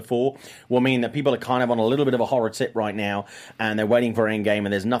couple of weeks before will mean that people are kind of on a little bit of a horror tip right now, and they're waiting for Endgame,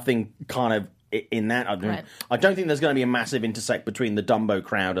 and there's nothing kind of in that. Right. I don't think there's going to be a massive intersect between the Dumbo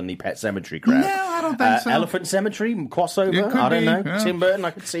crowd and the Pet Sematary crowd. No, I don't think so. Elephant Cemetery crossover. It could I don't be, know. yeah. Tim Burton,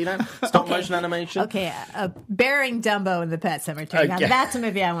 I could see that. Stop motion animation. Okay, burying Dumbo in the Pet Cemetery. Now Okay. that's a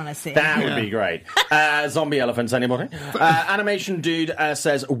movie I want to see. That would be great. Zombie elephants, anybody? Animation Dude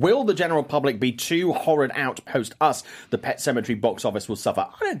says, will the general public be too horrid out post Us? The Pet Cemetery box office will suffer.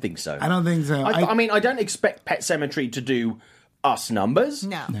 I don't think so. I don't think so. I mean, I don't expect Pet Cemetery to do Us numbers.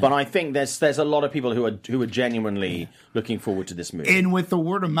 No. But I think there's a lot of people who are genuinely looking forward to this movie. and with the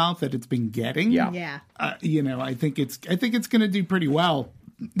word of mouth that it's been getting, Yeah. I think it's going to do pretty well.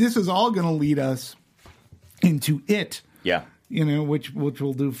 This is all going to lead us into It. Yeah. Which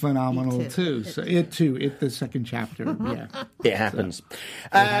will do phenomenal It too. So It the second chapter. Yeah. It happens.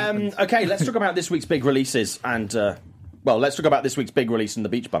 Okay, let's talk about this week's big releases and. Well, let's talk about this week's big release in The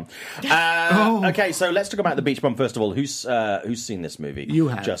Beach Bum. Okay, so let's talk about The Beach Bum first of all. Who's seen this movie? You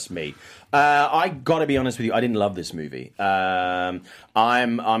have. Just me. I got to be honest with you. I didn't love this movie. I'm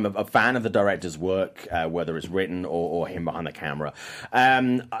a fan of the director's work, whether it's written or him behind the camera.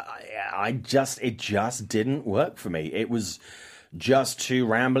 It just didn't work for me. It was just too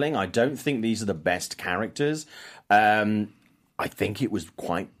rambling. I don't think these are the best characters. I think it was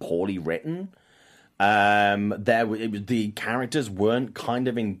quite poorly written. The characters weren't kind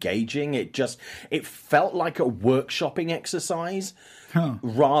of engaging. It felt like a workshopping exercise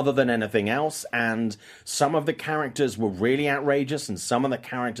rather than anything else. And some of the characters were really outrageous, and some of the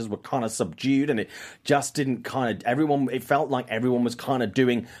characters were kind of subdued. And it just didn't it felt like everyone was kind of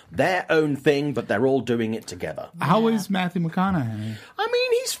doing their own thing, but they're all doing it together. How is Matthew McConaughey? I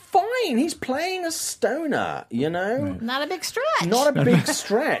mean, he's fine. He's playing a stoner, Not a big stretch. Not a big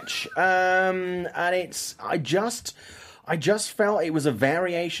stretch. And I just felt it was a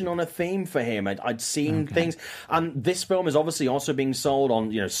variation on a theme for him. I'd seen things, and this film is obviously also being sold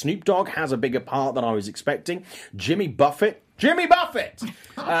on, Snoop Dogg has a bigger part than I was expecting. Jimmy Buffett,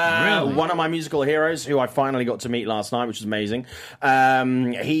 one of my musical heroes who I finally got to meet last night, which is amazing.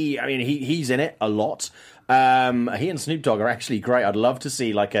 He's in it a lot. He and Snoop Dogg are actually great. I'd love to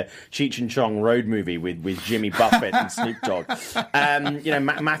see like a Cheech and Chong road movie with Jimmy Buffett and Snoop Dogg.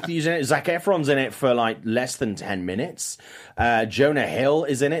 Matthew's in it. Zac Efron's in it for like less than 10 minutes. Jonah Hill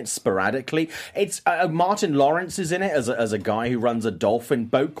is in it sporadically. It's Martin Lawrence is in it as a guy who runs a dolphin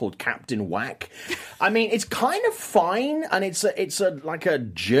boat called Captain Whack. I mean, it's kind of fine, and it's like a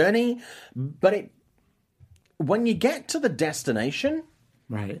journey, but when you get to the destination,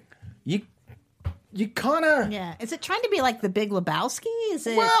 Right. you kind of... Yeah. Is it trying to be like The Big Lebowski? Is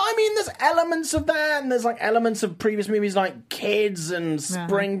it? Well, I mean, there's elements of that, and there's like elements of previous movies like Kids and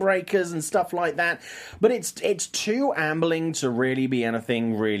Spring Breakers and stuff like that. But it's too ambling to really be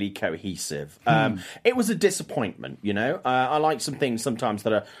anything really cohesive. It was a disappointment, I like some things sometimes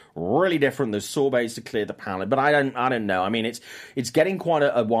that are really different. There's sorbets to clear the palate, but I don't know. I mean, it's getting quite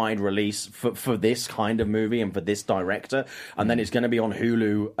a wide release for this kind of movie and for this director, and then it's going to be on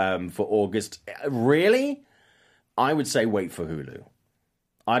Hulu for August. Really? I would say wait for Hulu.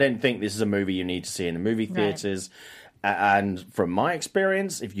 I don't think this is a movie you need to see in the movie theaters. And from my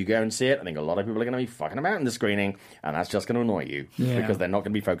experience, if you go and see it, I think a lot of people are going to be fucking about in the screening, and that's just going to annoy you because they're not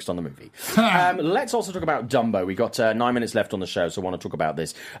going to be focused on the movie. Let's also talk about Dumbo. We got 9 minutes left on the show, so I want to talk about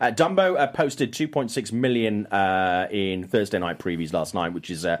this. Dumbo posted 2.6 million in Thursday night previews last night,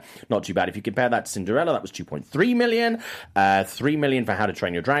 which is not too bad. If you compare that to Cinderella, that was 2.3 million, 3 million for How to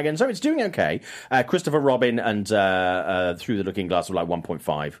Train Your Dragon, so it's doing okay. Christopher Robin and Through the Looking Glass were like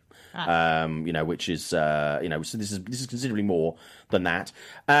 1.5. Which is, so this is considerably more than that.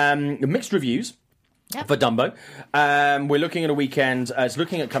 Mixed reviews. Yep. For Dumbo. We're looking at a weekend. It's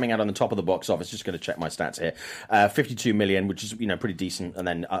looking at coming out on the top of the box office. Just going to check my stats here. 52 million, which is pretty decent. And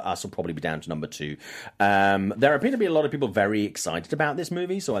then us will probably be down to number 2. There appear to be a lot of people very excited about this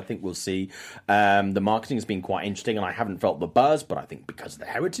movie, so I think we'll see. The marketing has been quite interesting, and I haven't felt the buzz, but I think because of the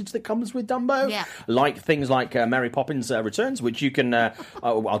heritage that comes with Dumbo, like things like Mary Poppins Returns, which you can.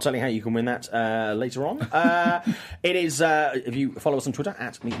 I'll tell you how you can win that later on. It is if you follow us on Twitter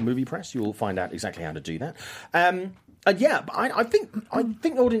at Movie Press, you will find out exactly how to do that. I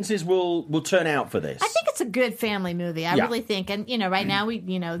think audiences will turn out for this. I think it's a good family movie. I really think, and right now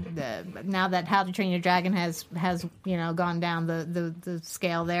now that How to Train Your Dragon has gone down the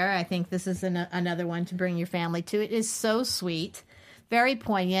scale there, I think this is another one to bring your family to. It is so sweet, very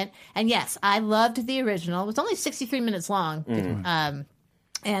poignant, and yes, I loved the original. It was only 63 minutes long.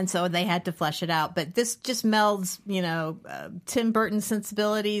 And so they had to flesh it out. But this just melds, Tim Burton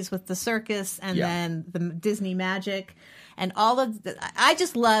sensibilities with the circus and then the Disney magic and all of I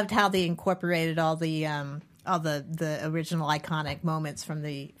just loved how they incorporated all the original iconic moments from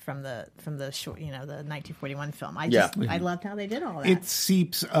the short, the 1941 film. I loved how they did all that. It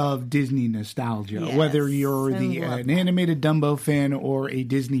seeps of Disney nostalgia, whether you're an animated Dumbo fan or a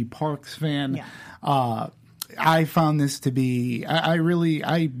Disney Parks fan. Yeah. I found this to be. I really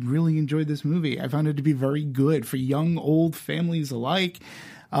enjoyed this movie. I found it to be very good for young, old families alike.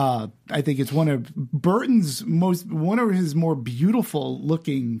 I think it's one of his more beautiful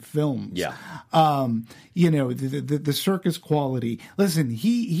looking films. Yeah. The circus quality. Listen,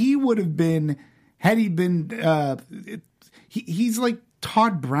 he would have been had he been. He's like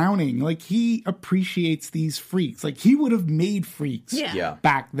Todd Browning. Like, he appreciates these freaks. Like, he would have made freaks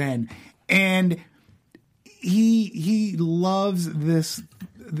back then, and. He loves this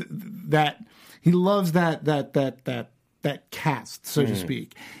that cast, so to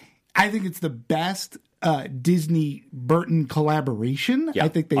speak. I think it's the best Disney Burton collaboration. I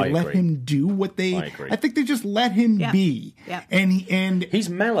think they let him do what they. I think they just let him be. Yeah. And he's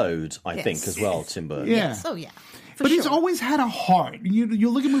mellowed, I think, as well, Tim Burton. Yeah. Yes. Oh yeah. But he's always had a heart. You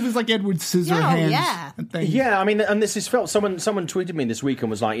look at movies like Edward Scissorhands. Yeah, I mean, and this is felt. Someone tweeted me this week and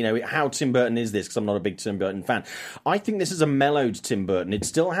was like, how Tim Burton is this? Because I'm not a big Tim Burton fan. I think this is a mellowed Tim Burton. It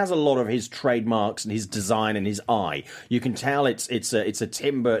still has a lot of his trademarks and his design and his eye. You can tell it's a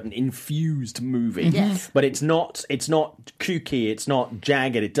Tim Burton infused movie. Yes. But it's not kooky. It's not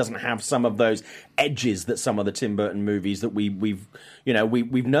jagged. It doesn't have some of those edges that some of the Tim Burton movies that we've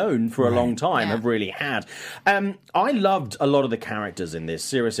known for a long time have really had. I loved a lot of the characters in this.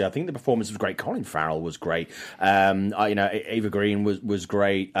 Seriously, I think the performance was great. Colin Farrell was great. Eva Green was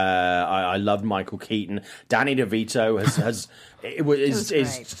great. I loved Michael Keaton. Danny DeVito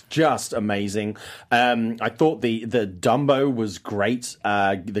is just amazing. I thought the Dumbo was great.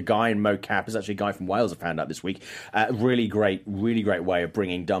 The guy in mocap is actually a guy from Wales. I found out this week. Really great way of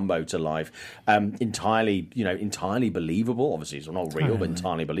bringing Dumbo to life. Entirely believable. Obviously, it's not real, but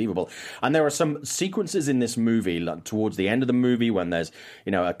entirely believable. And there are some sequences in this movie, like towards the end of the movie, when there's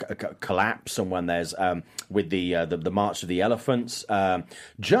a collapse, and when there's with the March of the Elephants,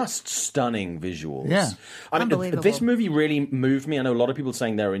 just stunning visuals. Yeah, I mean, this movie really moved me. I know a lot of people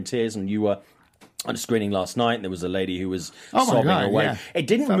saying they were in tears, and you were at a screening last night, and there was a lady who was sobbing away. Yeah. It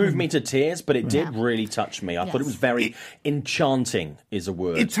didn't move me to tears, but it did really touch me. I thought it was very enchanting, is a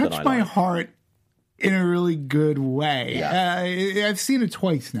word. It touched my heart in a really good way. Yeah. I've seen it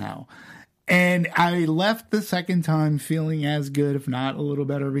twice now. And I left the second time feeling as good, if not a little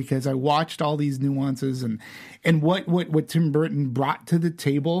better, because I watched all these nuances and what Tim Burton brought to the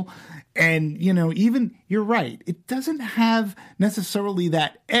table. And, even, you're right, it doesn't have necessarily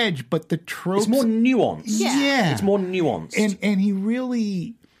that edge, but the tropes... It's more nuanced. Yeah. It's more nuanced. And he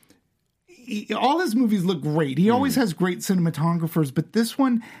really... all his movies look great. He always has great cinematographers, but this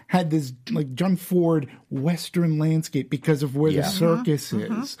one had this, like, John Ford Western landscape because of where the circus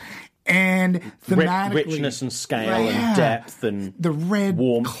is. and thematically, richness and scale and depth and the red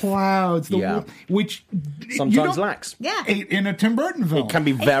warmth. clouds, which sometimes lacks. Yeah. In a Tim Burton film. It can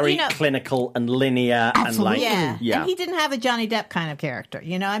be very clinical and linear. Absolutely. And And he didn't have a Johnny Depp kind of character.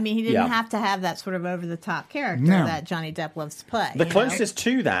 You know, I mean, he didn't have to have that sort of over-the-top character that Johnny Depp loves to play. The closest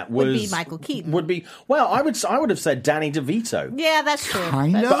to that would be Michael Keaton. I would have said Danny DeVito. Yeah, that's true.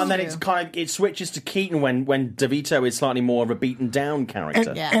 Kind of. And then it switches to Keaton when DeVito is slightly more of a beaten down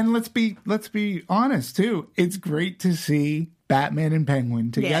character. And let's be honest too. It's great to see Batman and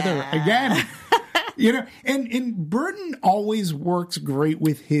Penguin together again. You know, and Burton always works great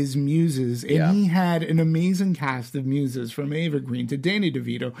with his muses, and he had an amazing cast of muses from Ava Green to Danny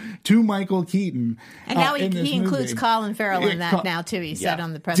DeVito to Michael Keaton. And now he includes Colin Farrell in that now too. He said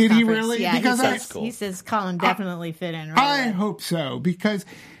on the press conference. Did conference. He really? Yeah, Because he says Colin definitely fit in. Right I hope so, because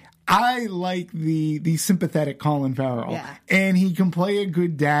I like the sympathetic Colin Farrell, and he can play a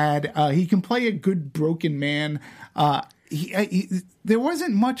good dad. He can play a good broken man. There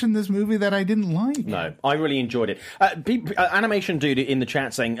wasn't much in this movie that I didn't like. No, I really enjoyed it. Animation Dude in the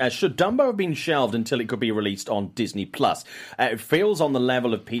chat saying, should Dumbo have been shelved until it could be released on Disney+? It feels on the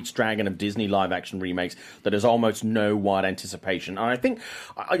level of Pete's Dragon of Disney live-action remakes that there's almost no wide anticipation. And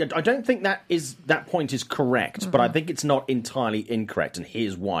I don't think that point is correct, but I think it's not entirely incorrect, and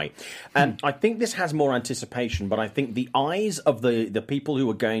here's why. I think this has more anticipation, but I think the eyes of the people who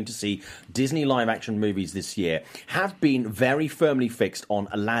are going to see Disney live-action movies this year have been very firmly fixed on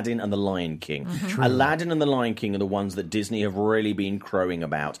Aladdin and the Lion King. Aladdin and the Lion King are the ones that Disney have really been crowing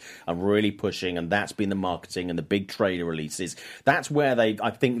about and really pushing, and that's been the marketing and the big trailer releases. That's where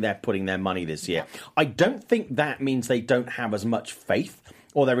I think they're putting their money this year. I don't think that means they don't have as much faith,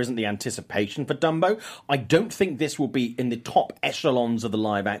 or there isn't the anticipation for Dumbo. I don't think this will be in the top echelons of the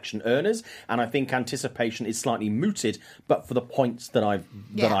live-action earners, and I think anticipation is slightly mooted, but for the points that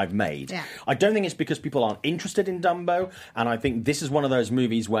I've made. Yeah. I don't think it's because people aren't interested in Dumbo, and I think this is one of those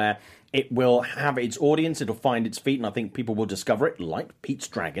movies where it will have its audience, it'll find its feet, and I think people will discover it, like Pete's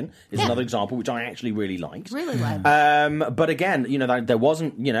Dragon is another example, which I actually really liked. Really liked. But again, there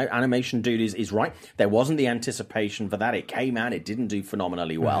wasn't, Animation Dude is right. There wasn't the anticipation for that. It came out, it didn't do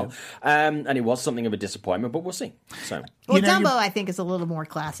phenomenally well. And it was something of a disappointment, but we'll see. So, Dumbo, I think, is a little more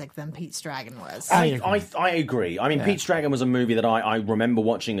classic than Pete's Dragon was. I agree. I mean, Pete's Dragon was a movie that I remember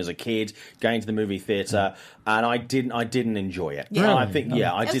watching as a kid, going to the movie theatre, and I didn't enjoy it. Yeah. I think,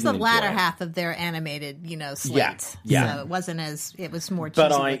 I didn't enjoy it. Half of their animated, slate. Yeah. So it was more cheesy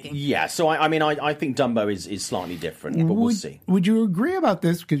but looking. So I think Dumbo is slightly different, but we'll see. Would you agree about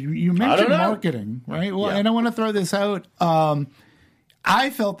this? Because you mentioned marketing, right? Well, and I want to throw this out.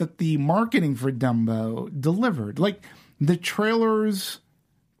 I felt that the marketing for Dumbo delivered. Like, the trailers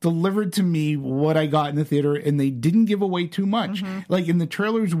delivered to me what I got in the theater, and they didn't give away too much. Like, in the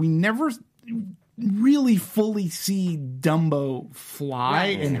trailers, we never really fully see Dumbo fly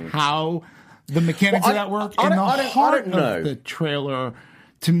and how the mechanics of that work. And the heart of the trailer,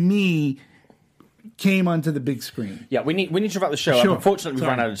 to me, came onto the big screen. Yeah, we need to wrap the show up. Unfortunately, we've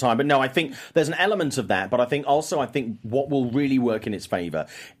run out of time. But no, I think there's an element of that. But I think what will really work in its favour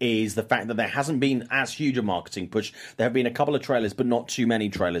is the fact that there hasn't been as huge a marketing push. There have been a couple of trailers, but not too many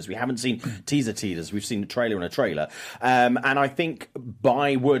trailers. We haven't seen teasers. We've seen a trailer and a trailer. And I think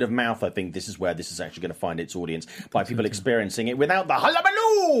by word of mouth, I think this is where this is actually going to find its audience, by people experiencing it without the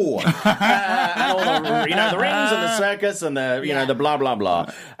hullabaloo and all the rings and the circus and the the blah blah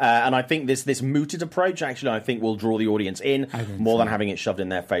blah. And I think this mooted approach actually, I think, will draw the audience in more than having it shoved in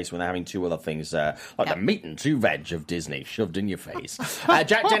their face when they're having two other things like the meat and two veg of Disney shoved in your face.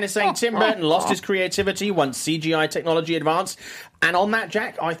 Jack Dennis saying Tim Burton lost his creativity once CGI technology advanced. And on that,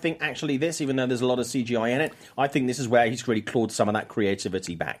 Jack, I think actually this, even though there's a lot of CGI in it, I think this is where he's really clawed some of that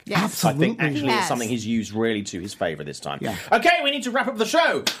creativity back. Yeah, absolutely. I think actually it's something he's used really to his favour this time. Yeah. Okay, we need to wrap up the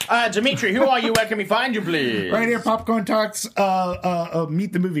show. Dimitri, who are you? Where can we find you, please? Right here, Popcorn Talks,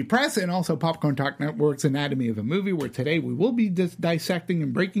 Meet the Movie Press, and also Popcorn Talk Network's Anatomy of a Movie, where today we will be dissecting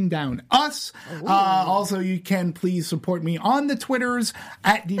and breaking down Us. Also, you can please support me on the Twitters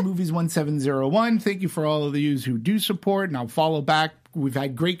at dmovies1701. Thank you for all of those who do support, and I'll follow back. We've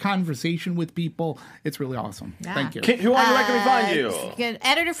had great conversation with people. It's really awesome. Yeah. Thank you. Who are you? Where can we find you?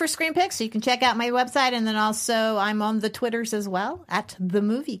 Editor for Screen Picks, so you can check out my website, and then also I'm on the Twitters as well, at The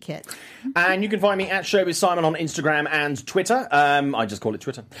Movie Kit. And you can find me at Showbiz Simon on Instagram and Twitter. I just call it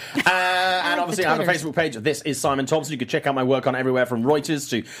Twitter. And obviously I have a Facebook page. This is Simon Thompson. You can check out my work on everywhere from Reuters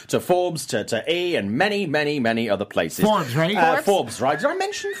to Forbes to E! And many, many, many other places. Forbes, right? Forbes, right? Did I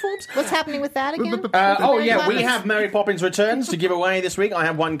mention Forbes? What's happening with that again? We have Mary Poppins Returns to give away this week. I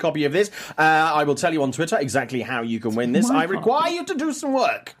have one copy of this. I will tell you on Twitter exactly how you can win this. I require you to do some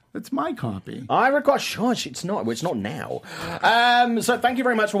work. It's my copy. I require. Shush, it's not. It's not now. So thank you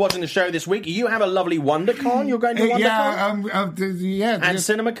very much for watching the show this week. You have a lovely WonderCon. You're going to WonderCon? Yeah. And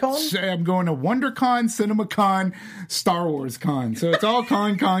CinemaCon? I'm going to WonderCon, CinemaCon, Star Wars Con. So it's all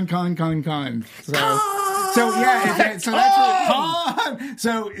con. So that's what.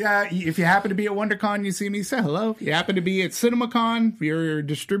 So if you happen to be at WonderCon, you see me, say hello. If you happen to be at CinemaCon, if you're a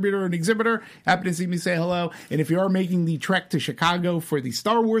distributor and exhibitor, happen to see me, say hello. And if you are making the trek to Chicago for the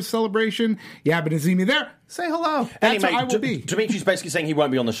Star Wars celebration, you happen to see me there, say hello. That's where I will be. Dimitri's basically saying he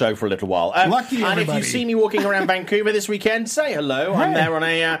won't be on the show for a little while. Lucky and everybody. if you see me walking around Vancouver this weekend, say hello. I'm there on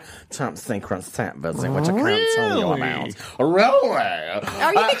a top secret set visit, which I can't tell you about. Really?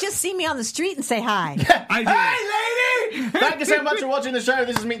 Or you could just see me on the street and say hi. Hey, lady! Thank you so much for watching the show.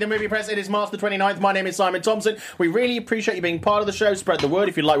 This is Meet the Movie Press. It is March the 29th. My name is Simon Thompson. We really appreciate you being part of the show. Spread the word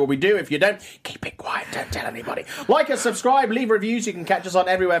if you like what we do. If you don't, keep it quiet. Don't tell anybody. Like us, subscribe, leave reviews. You can catch us on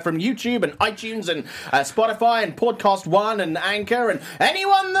everywhere from YouTube and iTunes and Spotify and Podcast One and Anchor and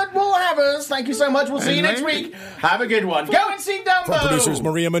anyone that will have us. Thank you so much. We'll see you next week. Have a good one. Go and see Dumbo. From producers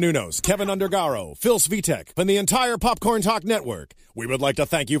Maria Menounos, Kevin Undergaro, Phil Svitek, and the entire Popcorn Talk Network, we would like to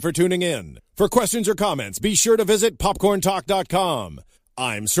thank you for tuning in. For questions or comments, be sure to visit popcorntalk.com.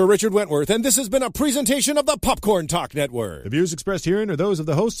 I'm Sir Richard Wentworth, and this has been a presentation of the Popcorn Talk Network. The views expressed herein are those of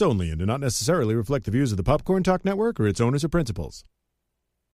the hosts only and do not necessarily reflect the views of the Popcorn Talk Network or its owners or principals.